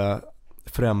inte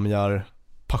främjar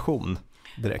passion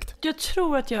direkt. Jag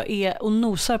tror att jag är och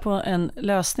nosar på en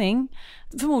lösning.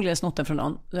 Förmodligen snott den från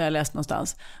någon, där jag läst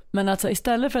någonstans. Men alltså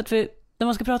istället för att när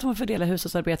man ska prata om att fördela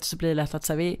hushållsarbete så blir det lätt att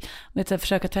så här, vi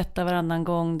försöka tvätta varannan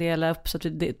gång, dela upp så att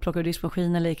vi plockar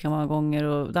diskmaskinen lika många gånger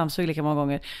och dammsuger lika många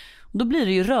gånger. Och då blir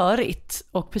det ju rörigt,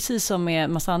 och precis som med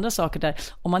massa andra saker där,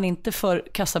 om man inte för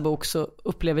kassabok så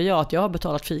upplever jag att jag har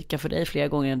betalat fika för dig fler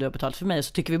gånger än du har betalat för mig,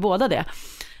 så tycker vi båda det.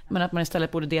 Men att man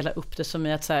istället borde dela upp det som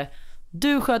i att så här,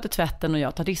 du sköter tvätten och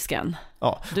jag tar disken.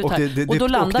 Ja, och då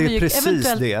landar vi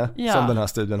precis det som den här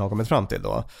studien har kommit fram till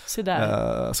då.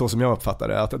 Så som jag uppfattar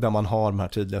det, att där man har de här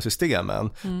tydliga systemen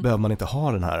behöver man inte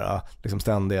ha den här liksom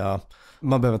ständiga,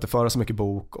 man behöver inte föra så mycket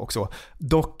bok och så.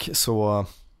 Dock så,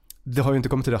 det har ju inte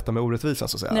kommit till rätta med orättvisan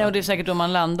så att säga. Nej, och det är säkert då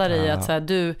man landar i att så här,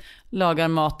 du lagar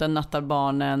maten, nattar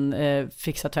barnen,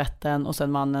 fixar tvätten och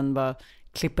sen mannen bara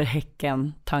klipper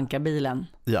häcken, tankar bilen.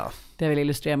 Ja. Det jag vill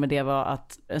illustrera med det var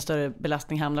att en större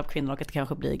belastning hamnar på kvinnor och att det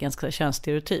kanske blir ganska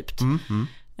könsstereotypt.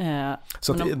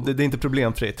 Så det är inte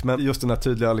problemfritt, men just den här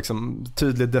tydliga, liksom,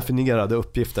 tydligt definierade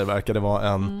uppgifter verkar det vara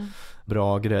en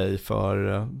bra grej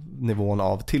för nivån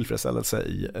av tillfredsställelse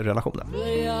i relationen.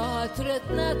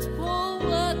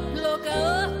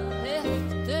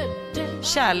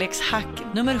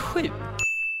 Kärlekshack nummer 7.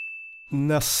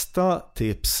 Nästa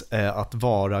tips är att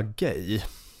vara gay.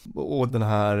 Och den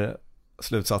här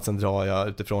slutsatsen drar jag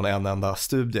utifrån en enda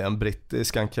studie, en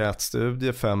brittisk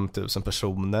enkätstudie, 5000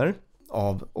 personer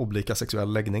av olika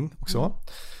sexuell läggning också.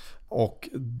 Och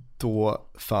då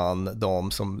fann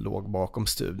de som låg bakom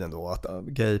studien då att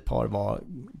gaypar var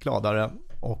gladare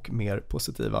och mer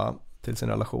positiva till sin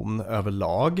relation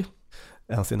överlag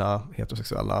än sina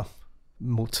heterosexuella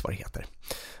motsvarigheter.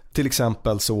 Till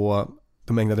exempel så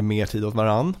de ägnade mer tid åt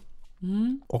varann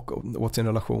och åt sin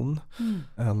relation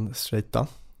än straighta.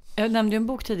 Jag nämnde ju en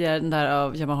bok tidigare, den där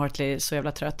av Gemma Hartley, Så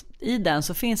jävla trött. I den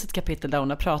så finns ett kapitel där hon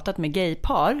har pratat med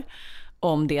gaypar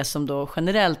om det som då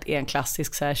generellt är en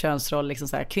klassisk så här könsroll, liksom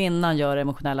så här, kvinnan gör det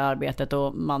emotionella arbetet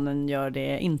och mannen gör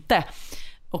det inte.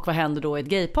 Och vad händer då i ett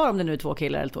gaypar om det nu är 2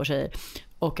 killar eller 2 tjejer?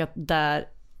 Och att där,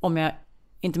 om jag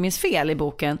inte minns fel i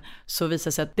boken, så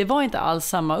visar det sig att det var inte alls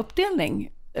samma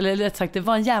uppdelning. Eller rätt sagt, det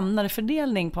var en jämnare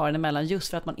fördelning paren emellan, just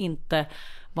för att man inte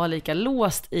var lika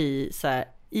låst i så här,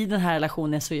 i den här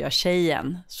relationen så gör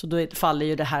tjejen, så då faller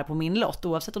ju det här på min lott,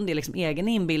 oavsett om det är liksom egen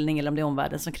inbildning eller om det är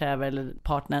omvärlden som kräver eller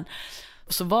partnern.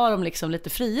 Så var de liksom lite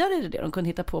friare i det, de kunde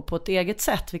hitta på ett eget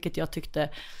sätt, vilket jag tyckte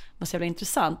var så jävla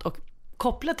intressant. Och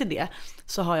kopplat till det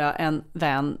så har jag en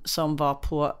vän som var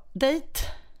på dejt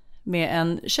med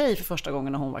en tjej för första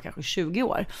gången när hon var kanske 20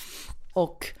 år.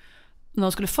 Och när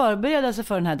hon skulle förbereda sig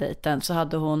för den här dejten så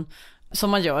hade hon, som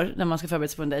man gör när man ska förbereda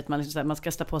sig på en dejt, man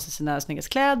ska ställa på sig sina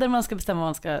snyggaste kläder, man ska bestämma vad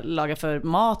man ska laga för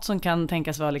mat som kan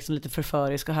tänkas vara liksom lite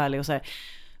förförisk och härlig och så här.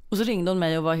 Och så ringde hon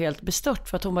mig och var helt bestört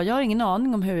för att hon bara, jag har ingen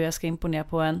aning om hur jag ska imponera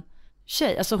på en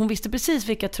tjej. Alltså hon visste precis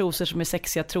vilka trosor som är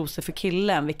sexiga trosor för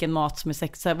killen, vilken mat som är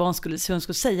sexig, vad hon skulle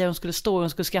säga, hur hon skulle stå, hur hon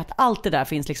skulle skratta. Allt det där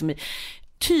finns liksom i,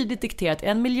 tydligt dikterat,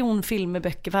 1 miljon filmer,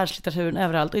 böcker, världslitteraturen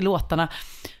överallt och i låtarna.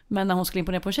 Men när hon skulle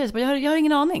imponera på en tjej så bara, jag har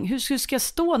ingen aning. Hur ska jag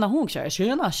stå när hon kör?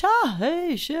 Tjena, tja,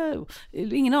 hej, tja.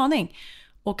 Ingen aning.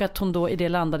 Och att hon då i det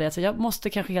landade att jag måste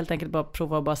kanske helt enkelt bara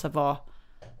prova att bara så vara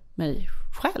mig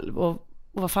själv. Och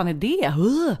vad fan är det?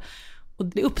 Och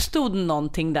det uppstod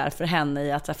någonting där för henne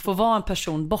i att få vara en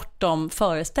person bortom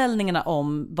föreställningarna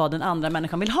om vad den andra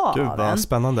människan vill ha. Gud vad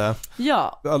spännande.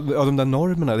 Ja. De där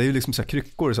normerna, det är ju liksom så här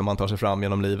kryckor som man tar sig fram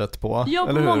genom livet på. Ja,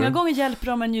 på många gånger hjälper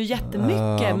de en ju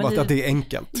jättemycket. Men att det är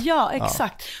enkelt. Ja,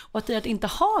 exakt. Ja. Och att inte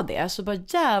ha det, så bara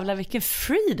jävla vilken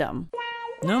freedom.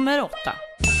 Nummer 8.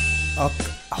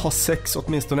 Att ha sex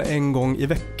åtminstone en gång i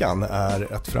veckan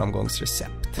är ett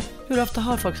framgångsrecept. Hur ofta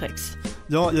har folk sex?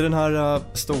 Ja, i den här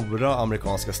stora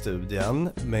amerikanska studien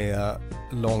med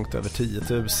långt över 10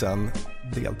 000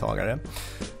 deltagare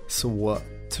så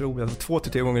tror jag att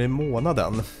 2-3 gånger i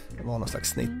månaden var någon slags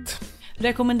snitt.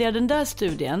 Rekommenderar den där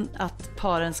studien att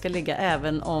paren ska ligga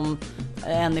även om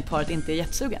en i paret inte är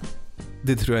jättesugen?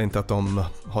 Det tror jag inte att de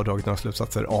har dragit några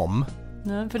slutsatser om.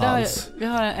 Nej, för där vi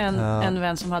har en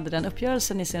vän som hade den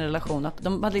uppgörelsen i sin relation att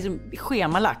de hade liksom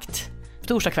schemalagt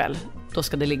torsdag kväll, då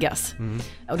ska det liggas.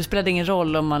 Och det spelade ingen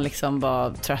roll om man liksom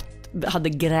var trött, hade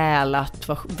grälat,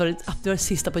 att det var det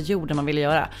sista på jorden man ville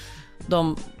göra.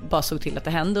 De bara såg till att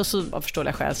det hände och så av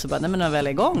förståeliga skäl så bara, nej men när jag väl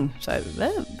är igång så här,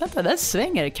 vänta, där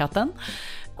svänger katten.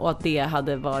 Och att det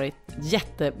hade varit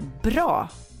jättebra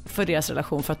för deras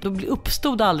relation, för att då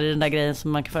uppstod aldrig den där grejen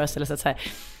som man kan föreställa sig att så här,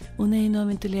 nej, nu har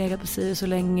vi inte legat på sig så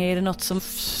länge, är det något som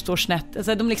står snett?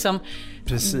 Alltså de liksom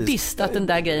visste att den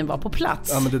där grejen var på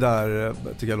plats. Ja, men det där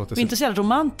tycker jag låter inte så jävla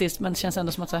romantiskt, men det känns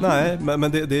ändå som att så här, nej,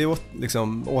 men det är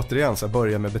liksom återigen så här,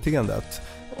 börja med beteendet.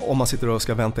 Om man sitter och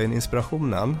ska vänta in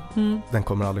inspirationen, den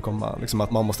kommer aldrig komma. Liksom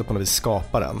att man måste på något vis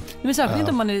skapa den. Men särskilt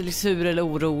inte om man är sur eller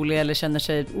orolig eller känner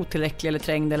sig otillräcklig eller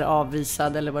trängd eller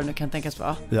avvisad eller vad det nu kan tänkas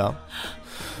vara. Ja.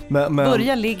 Men,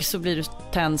 börja ligg så blir du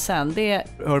tänd sen.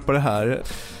 Hör på det här.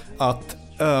 Att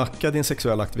öka din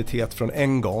sexuella aktivitet från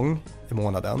en gång i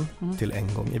månaden till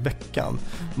en gång i veckan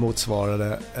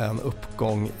motsvarade en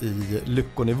uppgång i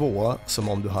lyckonivå som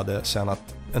om du hade tjänat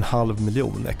 500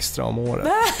 000 extra om året.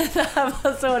 Det här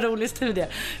var så rolig studie.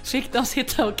 Fick de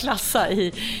sitta och klassa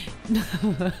i...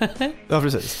 Ja,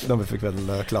 precis. De fick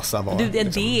väl klassa var.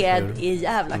 Det är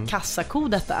jävla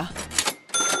kassakod detta.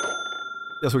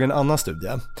 Jag såg en annan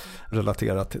studie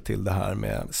relaterat till det här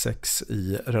med sex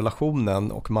i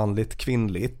relationen och manligt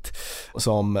kvinnligt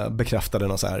som bekräftade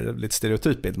någon så här lite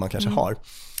stereotypbild man kanske har.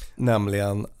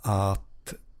 Nämligen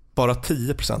att bara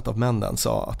 10% av männen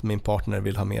sa att min partner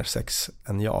vill ha mer sex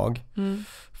än jag.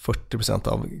 40%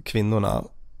 av kvinnorna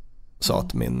sa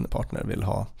att min partner vill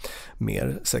ha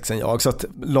mer sex än jag. Så att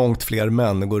långt fler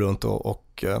män går runt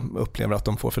och upplever att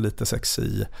de får för lite sex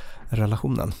i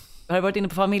relationen. Har du varit inne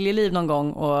på familjeliv någon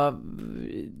gång och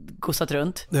gossat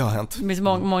runt? Det har hänt. Det finns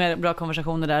många bra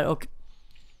konversationer där och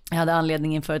jag hade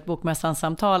anledning inför ett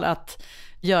bokmässansamtal att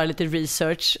göra lite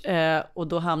research och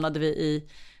då hamnade vi i,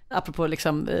 apropå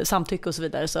liksom samtycke och så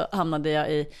vidare, så hamnade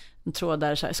jag i en tråd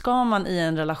där så här, ska man i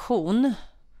en relation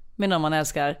med någon man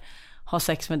älskar ha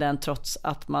sex med den trots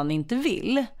att man inte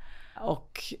vill?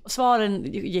 Och svaren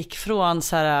gick från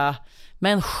så här,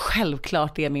 men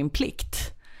självklart är min plikt,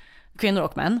 kvinnor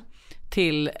och män,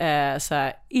 till så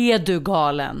här, är du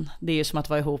galen? Det är ju som att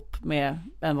vara ihop med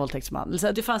en våldtäktsman.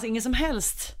 Så det fanns ingen som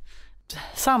helst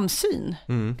samsyn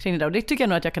kring det där. Och det tycker jag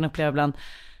nog att jag kan uppleva bland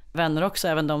vänner också,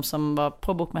 även de som var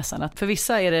på bokmässan. Att för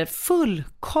vissa är det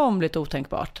fullkomligt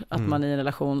otänkbart att man är i en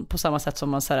relation på samma sätt som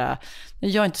man säger,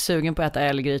 jag är inte sugen på att äta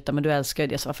älggryta men du älskar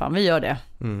det, så vad fan, vi gör det.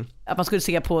 Att man skulle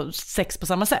se på sex på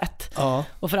samma sätt. Ja.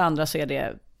 Och för andra så är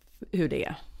det hur det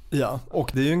är. Ja,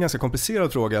 och det är ju en ganska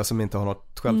komplicerad fråga som inte har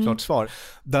något självklart svar.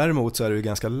 Däremot så är det ju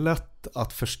ganska lätt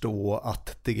att förstå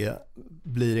att det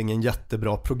blir ingen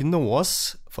jättebra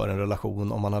prognos för en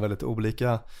relation om man har väldigt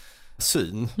olika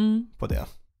syn på det.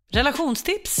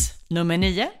 Relationstips nummer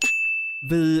 9.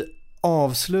 Vi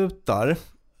avslutar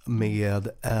med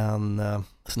en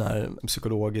sån här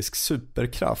psykologisk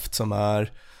superkraft som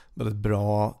är väldigt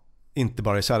bra, inte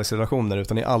bara i kärleksrelationer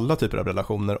utan i alla typer av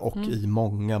relationer och i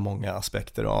många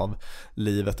aspekter av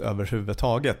livet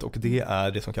överhuvudtaget. Och det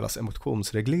är det som kallas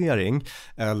emotionsreglering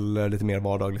eller lite mer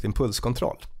vardagligt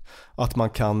impulskontroll. Att man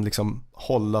kan liksom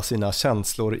hålla sina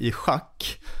känslor i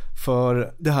schack.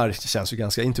 För det här känns ju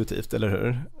ganska intuitivt, eller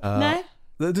hur? Nej.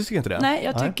 Du tycker inte det? Nej,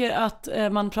 jag tycker att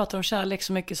man pratar om kärlek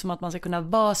så mycket som att man ska kunna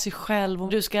vara sig själv.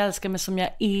 Du ska älska mig som jag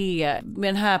är. Med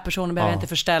den här personen behöver jag inte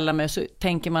förställa mig. Så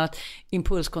tänker man att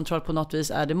impulskontroll på något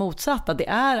vis är det motsatta. Det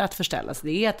är att förställa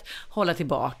sig. Det är att hålla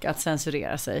tillbaka, att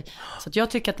censurera sig. Så att jag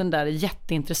tycker att den där är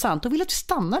jätteintressant. Och vill att du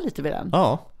stannar lite vid den.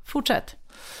 Ja. Fortsätt.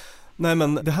 Nej,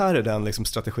 men det här är den liksom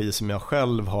strategi som jag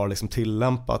själv har liksom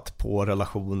tillämpat på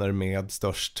relationer med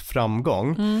störst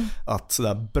framgång. Att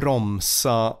sådär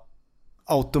bromsa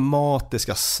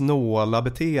automatiska snåla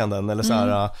beteenden eller så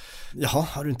här, jaha,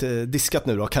 har du inte diskat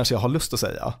nu då? Kanske jag har lust att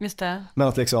säga. Just det. Men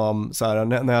att liksom så här,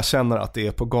 när jag känner att det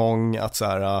är på gång, att så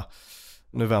här,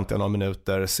 nu väntar jag några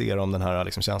minuter, ser om den här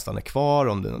liksom känslan är kvar,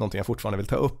 om det är någonting jag fortfarande vill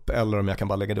ta upp, eller om jag kan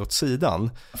bara lägga det åt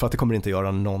sidan. För att det kommer inte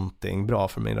göra någonting bra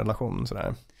för min relation. Så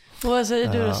där. Och vad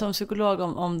säger du som psykolog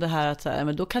om det här att så här,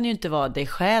 men då kan ju inte vara dig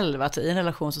själv, att i en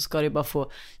relation så ska du bara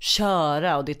få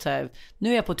köra och det är så här,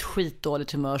 nu är jag på ett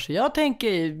skitdåligt humör så jag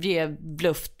tänker ge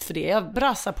luft för det, jag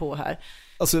brassar på här.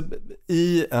 Alltså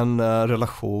i en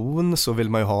relation så vill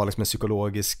man ju ha liksom en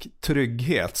psykologisk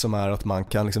trygghet som är att man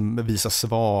kan liksom visa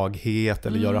svaghet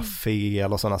eller göra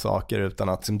fel och sådana saker utan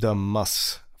att liksom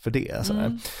dömas för det.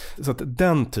 Så att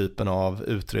den typen av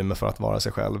utrymme för att vara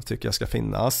sig själv tycker jag ska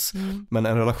finnas. Men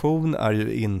en relation är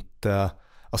ju inte,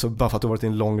 alltså bara för att du har varit i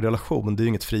en lång relation, det är ju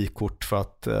inget frikort för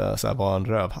att så här, vara en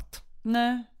rövhatt.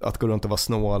 Nej. Att gå runt och vara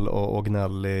snål och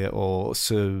gnällig och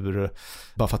sur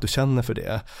bara för att du känner för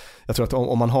det. Jag tror att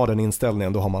om man har den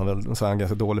inställningen, då har man väl så här en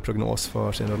ganska dålig prognos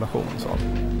för sin relation. Så.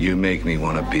 You make me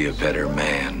want to be a better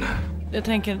man. Jag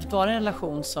tänker att vara en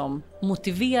relation som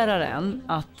motiverar en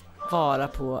att vara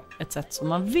på ett sätt som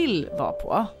man vill vara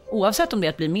på. Oavsett om det är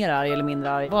att bli mer arg eller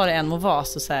mindre arg. Vad det än må vara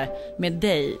så här, med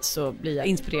dig så blir jag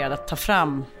inspirerad att ta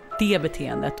fram det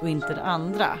beteendet och inte det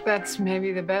andra. That's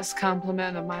maybe the best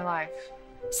compliment of my life.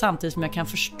 Samtidigt som jag kan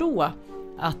förstå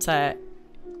att så här,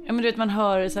 ja, men du vet, man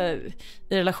hör så här,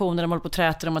 i relationer där man håller på och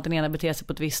träter om att den ena beter sig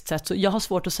på ett visst sätt. Så jag har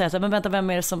svårt att säga så här, men vänta, vem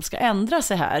är det som ska ändra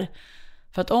sig här?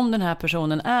 För att om den här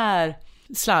personen är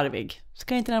slarvig,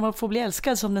 ska inte den få bli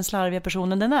älskad som den slarviga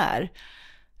personen den är?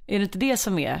 Är det inte det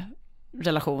som är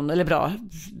relation eller bra?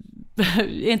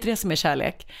 Är inte det som är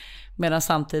kärlek? Medan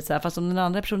samtidigt så här, fast om den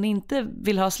andra personen inte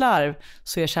vill ha slarv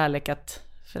så är kärlek att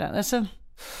förändra. Alltså...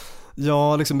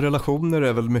 Ja, liksom relationer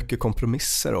är väl mycket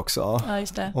kompromisser också. Ja,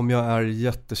 just det. Om jag är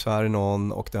jättekär i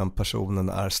någon och den personen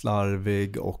är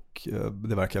slarvig och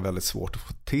det verkar väldigt svårt att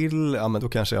få till, ja, men då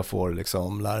kanske jag får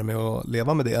liksom lära mig att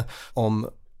leva med det. Om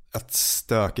ett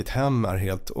stökigt hem är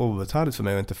helt outhärdligt för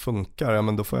mig och inte funkar, ja,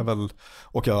 men då får jag väl,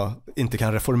 och jag inte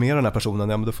kan reformera den här personen,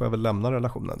 ja, men då får jag väl lämna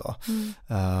relationen då.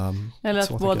 Eller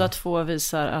att båda två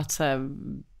visar att så här,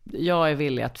 jag är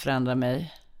villig att förändra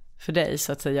mig för dig,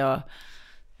 så att jag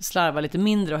slarvar lite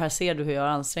mindre och här ser du hur jag har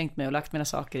ansträngt mig och lagt mina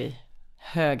saker i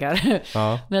högar.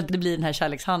 Ja. Men att det blir den här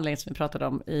kärlekshandlingen som vi pratade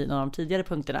om i några av de tidigare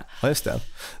punkterna. Ja, just det.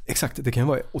 Exakt, det kan ju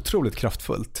vara otroligt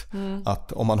kraftfullt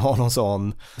att om man har någon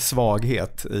sån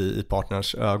svaghet i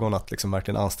partners ögon, att liksom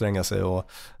verkligen anstränga sig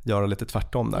och göra lite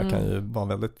tvärtom där kan ju vara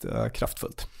väldigt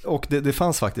kraftfullt. Och det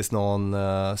fanns faktiskt någon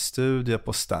studie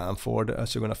på Stanford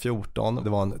 2014. Det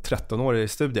var en 13-årig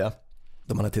studie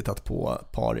där man har tittat på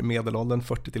par i medelåldern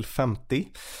 40-50.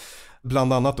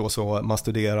 Bland annat då så man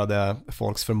studerade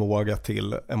folks förmåga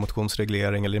till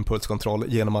emotionsreglering eller impulskontroll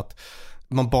genom att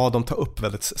man bad dem ta upp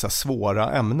väldigt så här,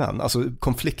 svåra ämnen, alltså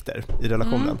konflikter i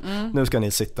relationen. Nu ska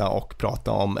ni sitta och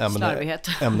prata om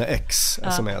ämne X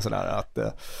som är sådär att,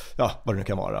 ja, vad det nu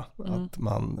kan vara. Att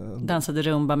man dansade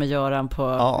rumba med Göran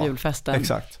på julfesten.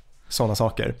 Exakt, sådana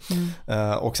saker.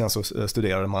 Och sen så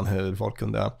studerade man hur folk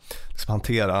kunde liksom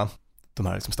hantera de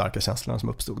här liksom starka känslorna som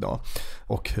uppstod då,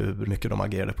 och hur mycket de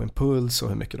agerade på impuls och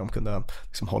hur mycket de kunde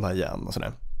liksom hålla igen och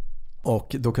sådär.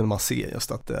 Och då kunde man se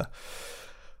just att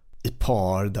i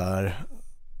par där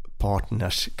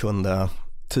partners kunde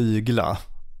tygla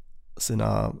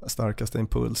sina starkaste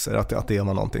impulser, att det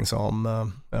var någonting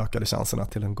som ökade chanserna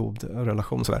till en god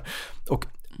relation sådär. Och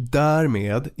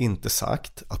därmed inte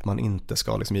sagt att man inte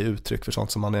ska liksom ge uttryck för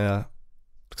sånt som man är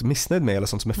missnöjd med eller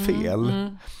sånt som är fel.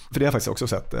 För det har jag faktiskt också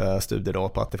sett studier då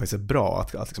på att det faktiskt är bra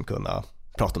att liksom kunna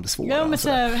prata om det svåra. Ja, men så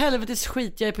helvetes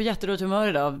skit, jag är på jätteroligt humör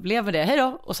idag, lever det, hej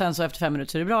då. Och sen så efter 5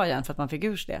 minuter så är det bra igen för att man fick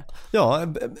ur det. Ja,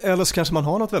 eller så kanske man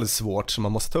har något väldigt svårt som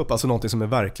man måste ta upp, alltså någonting som är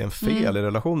verkligen fel i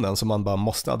relationen som man bara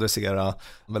måste adressera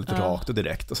väldigt rakt och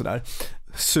direkt och sådär.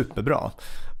 Superbra.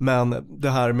 Men det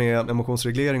här med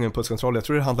emotionsreglering och impulskontroll, jag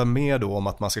tror det handlar mer då om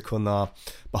att man ska kunna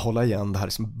bara hålla igen det här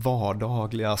liksom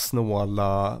vardagliga,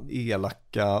 snåla,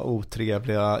 elaka,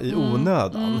 otrevliga i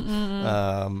onödan.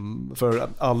 För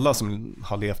alla som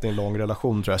har levt i en lång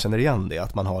relation tror jag känner igen det,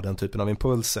 att man har den typen av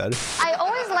impulser. I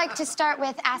always like to start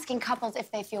with asking couples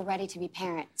if they feel ready to be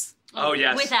parents. Oh,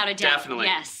 yes. Without a doubt, definitely.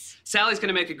 yes. Sally's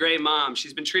gonna make a great mom.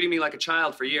 She's been treating me like a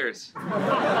child for years.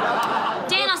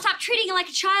 Dan, I'll stop treating you like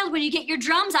a child when you get your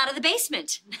drums out of the basement.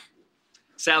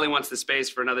 Sally wants the space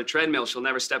for another treadmill she'll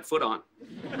never step foot on.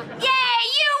 Yay,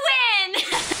 you win!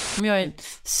 Om jag är en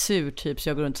sur typ så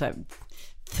jag går runt så här,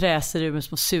 fräser ur med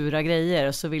små sura grejer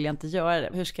och så vill jag inte göra det.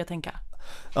 Hur ska jag tänka?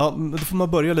 Ja, då får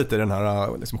man börja lite i den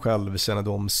här liksom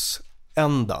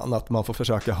självkännedomsändan. Att man får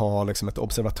försöka ha liksom ett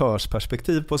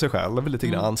observatörsperspektiv på sig själv lite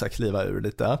grann, så här, kliva ur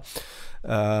lite.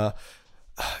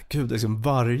 Gud, liksom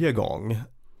varje gång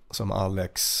som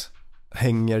Alex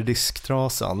hänger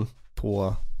disktrasan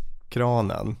på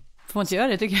kranen. Får man inte göra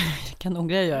det, tycker jag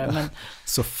kanongrej göra. Men...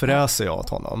 Så fräser jag åt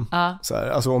honom. Så här,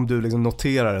 alltså om du liksom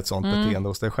noterar ett sånt beteende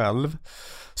hos dig själv,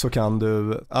 så kan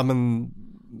du,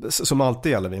 som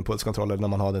alltid gäller vid impulskontroller när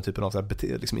man har den typen av så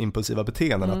här liksom impulsiva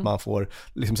beteenden, att man får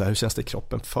liksom så här, hur känns det i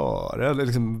kroppen före? Eller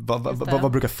liksom,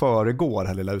 vad brukar föregå det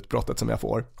här lilla utbrottet som jag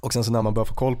får? Och sen så när man börjar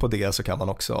få koll på det så kan man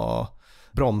också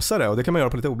bromsa det, och det kan man göra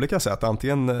på lite olika sätt.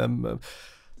 Antingen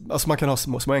alltså man kan ha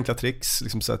små enkla tricks,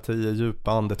 liksom så här 10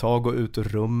 djupa andetag, gå ut ur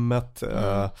rummet,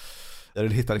 eller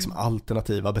hitta liksom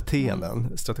alternativa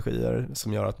beteenden, strategier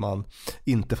som gör att man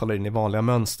inte faller in i vanliga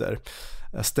mönster.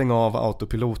 Stäng av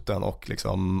autopiloten och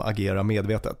liksom agera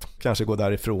medvetet. Kanske gå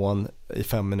därifrån i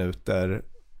 5 minuter,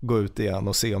 gå ut igen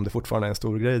och se om det fortfarande är en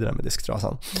stor grej där med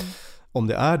disktrasan. Om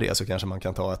det är det så kanske man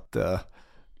kan ta ett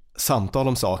samtal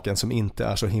om saken som inte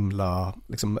är så himla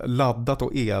liksom laddat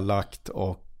och elakt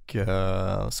och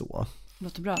så.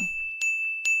 Låter bra.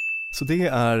 Så det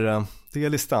är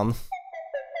listan.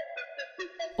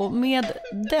 Och med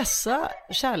dessa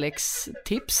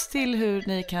kärlekstips till hur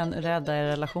ni kan rädda era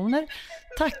relationer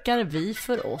tackar vi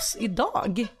för oss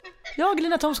idag. Jag,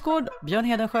 Lina Thomsgård, Björn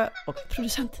Hedensjö och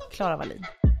producent Clara Wallin.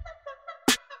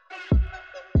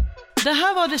 Det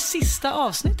här var det sista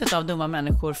avsnittet av Dumma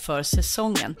människor för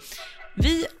säsongen.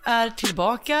 Vi är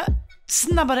tillbaka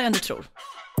snabbare än du tror.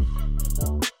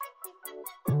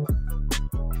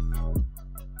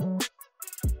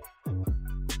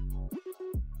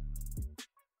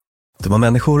 Dumma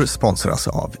människor sponsras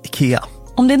av IKEA.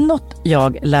 Om det är något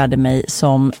jag lärde mig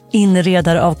som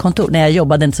inredare av kontor, när jag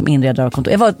jobbade inte som inredare av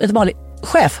kontor, jag var ett vanligt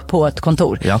chef på ett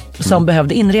kontor som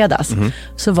behövde inredas,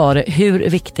 så var det hur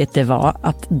viktigt det var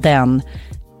att den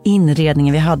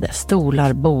inredningen vi hade,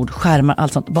 stolar, bord, skärmar,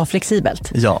 allt sånt, var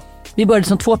flexibelt. Ja. Vi började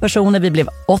som 2 personer, vi blev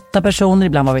 8 personer,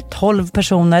 ibland var vi 12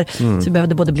 personer. Så vi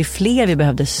behövde både bli fler, vi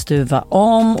behövde stuva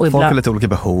om. Och folk har lite olika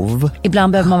behov.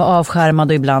 Ibland behöver man vara avskärmad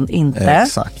och ibland inte.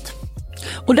 Exakt.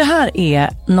 Och det här är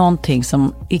någonting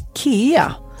som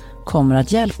IKEA kommer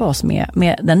att hjälpa oss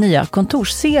med den nya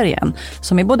kontorsserien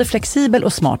som är både flexibel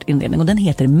och smart inredning, och den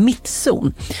heter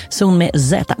Mittzon. Zon med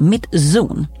Z,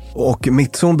 Mittzon. Och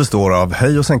Mittzon består av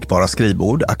höj- och sänkbara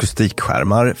skrivbord,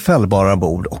 akustikskärmar, fällbara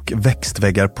bord och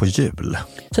växtväggar på hjul.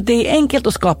 Så det är enkelt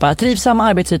att skapa trivsamma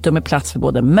arbetsytor med plats för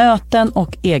både möten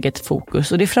och eget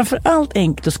fokus. Och det är framförallt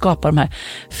enkelt att skapa de här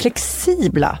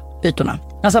flexibla ytorna.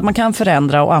 Alltså att man kan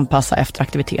förändra och anpassa efter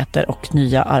aktiviteter och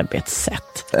nya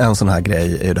arbetssätt. En sån här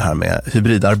grej är det här med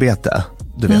hybridarbete.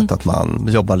 Du vet att man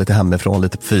jobbar lite hemifrån,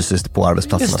 lite fysiskt på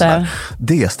arbetsplatsen. Och sådär.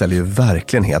 Det ställer ju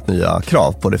verkligen helt nya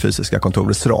krav på det fysiska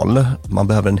kontorets roll. Man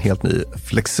behöver en helt ny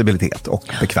flexibilitet och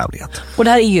bekvämlighet. Och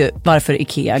det här är ju varför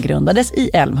IKEA grundades i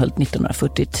Älmhult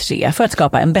 1943, för att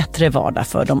skapa en bättre vardag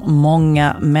för de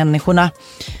många människorna.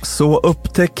 Så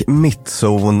upptäck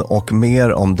Mittzon, och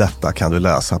mer om detta kan du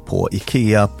läsa på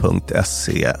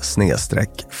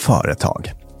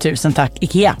ikea.se/företag. Tusen tack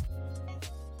IKEA!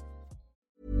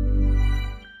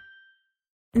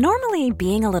 Normally,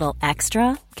 being a little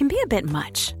extra can be a bit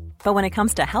much, but when it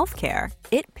comes to healthcare,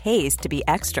 it pays to be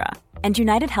extra. And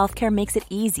United Healthcare makes it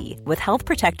easy with Health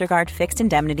Protector Guard fixed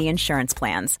indemnity insurance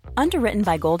plans. Underwritten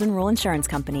by Golden Rule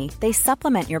Insurance Company, they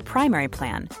supplement your primary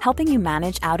plan, helping you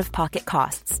manage out-of-pocket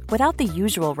costs without the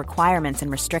usual requirements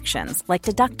and restrictions like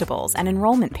deductibles and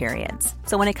enrollment periods.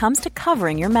 So when it comes to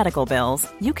covering your medical bills,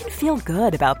 you can feel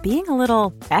good about being a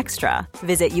little extra.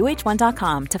 Visit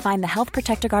uh1.com to find the Health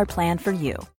Protector Guard plan for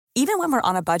you. Even when we're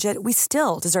on a budget, we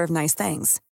still deserve nice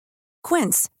things.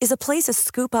 Quince is a place to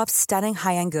scoop up stunning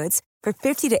high-end goods for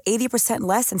 50 to 80%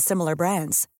 less than similar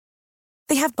brands.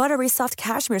 They have buttery soft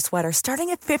cashmere sweaters starting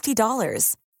at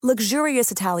 $50,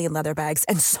 luxurious Italian leather bags,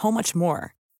 and so much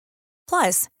more.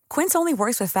 Plus, Quince only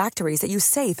works with factories that use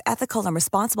safe, ethical, and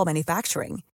responsible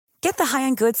manufacturing. Get the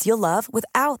high-end goods you'll love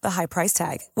without the high price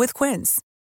tag with Quince.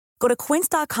 Go to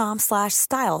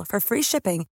quince.com/style for free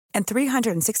shipping and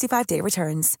 365-day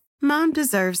returns. Mom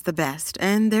deserves the best,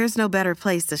 and there's no better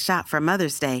place to shop for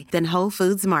Mother's Day than Whole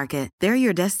Foods Market. They're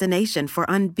your destination for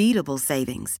unbeatable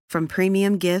savings, from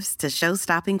premium gifts to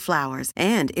show-stopping flowers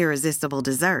and irresistible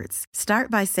desserts. Start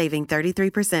by saving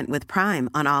 33% with Prime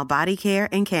on all body care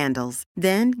and candles.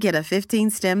 Then get a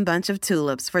 15-stem bunch of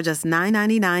tulips for just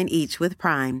 $9.99 each with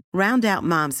Prime. Round out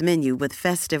Mom's menu with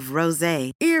festive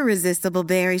rosé, irresistible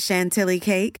berry chantilly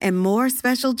cake, and more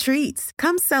special treats.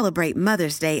 Come celebrate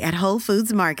Mother's Day at Whole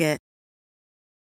Foods Market.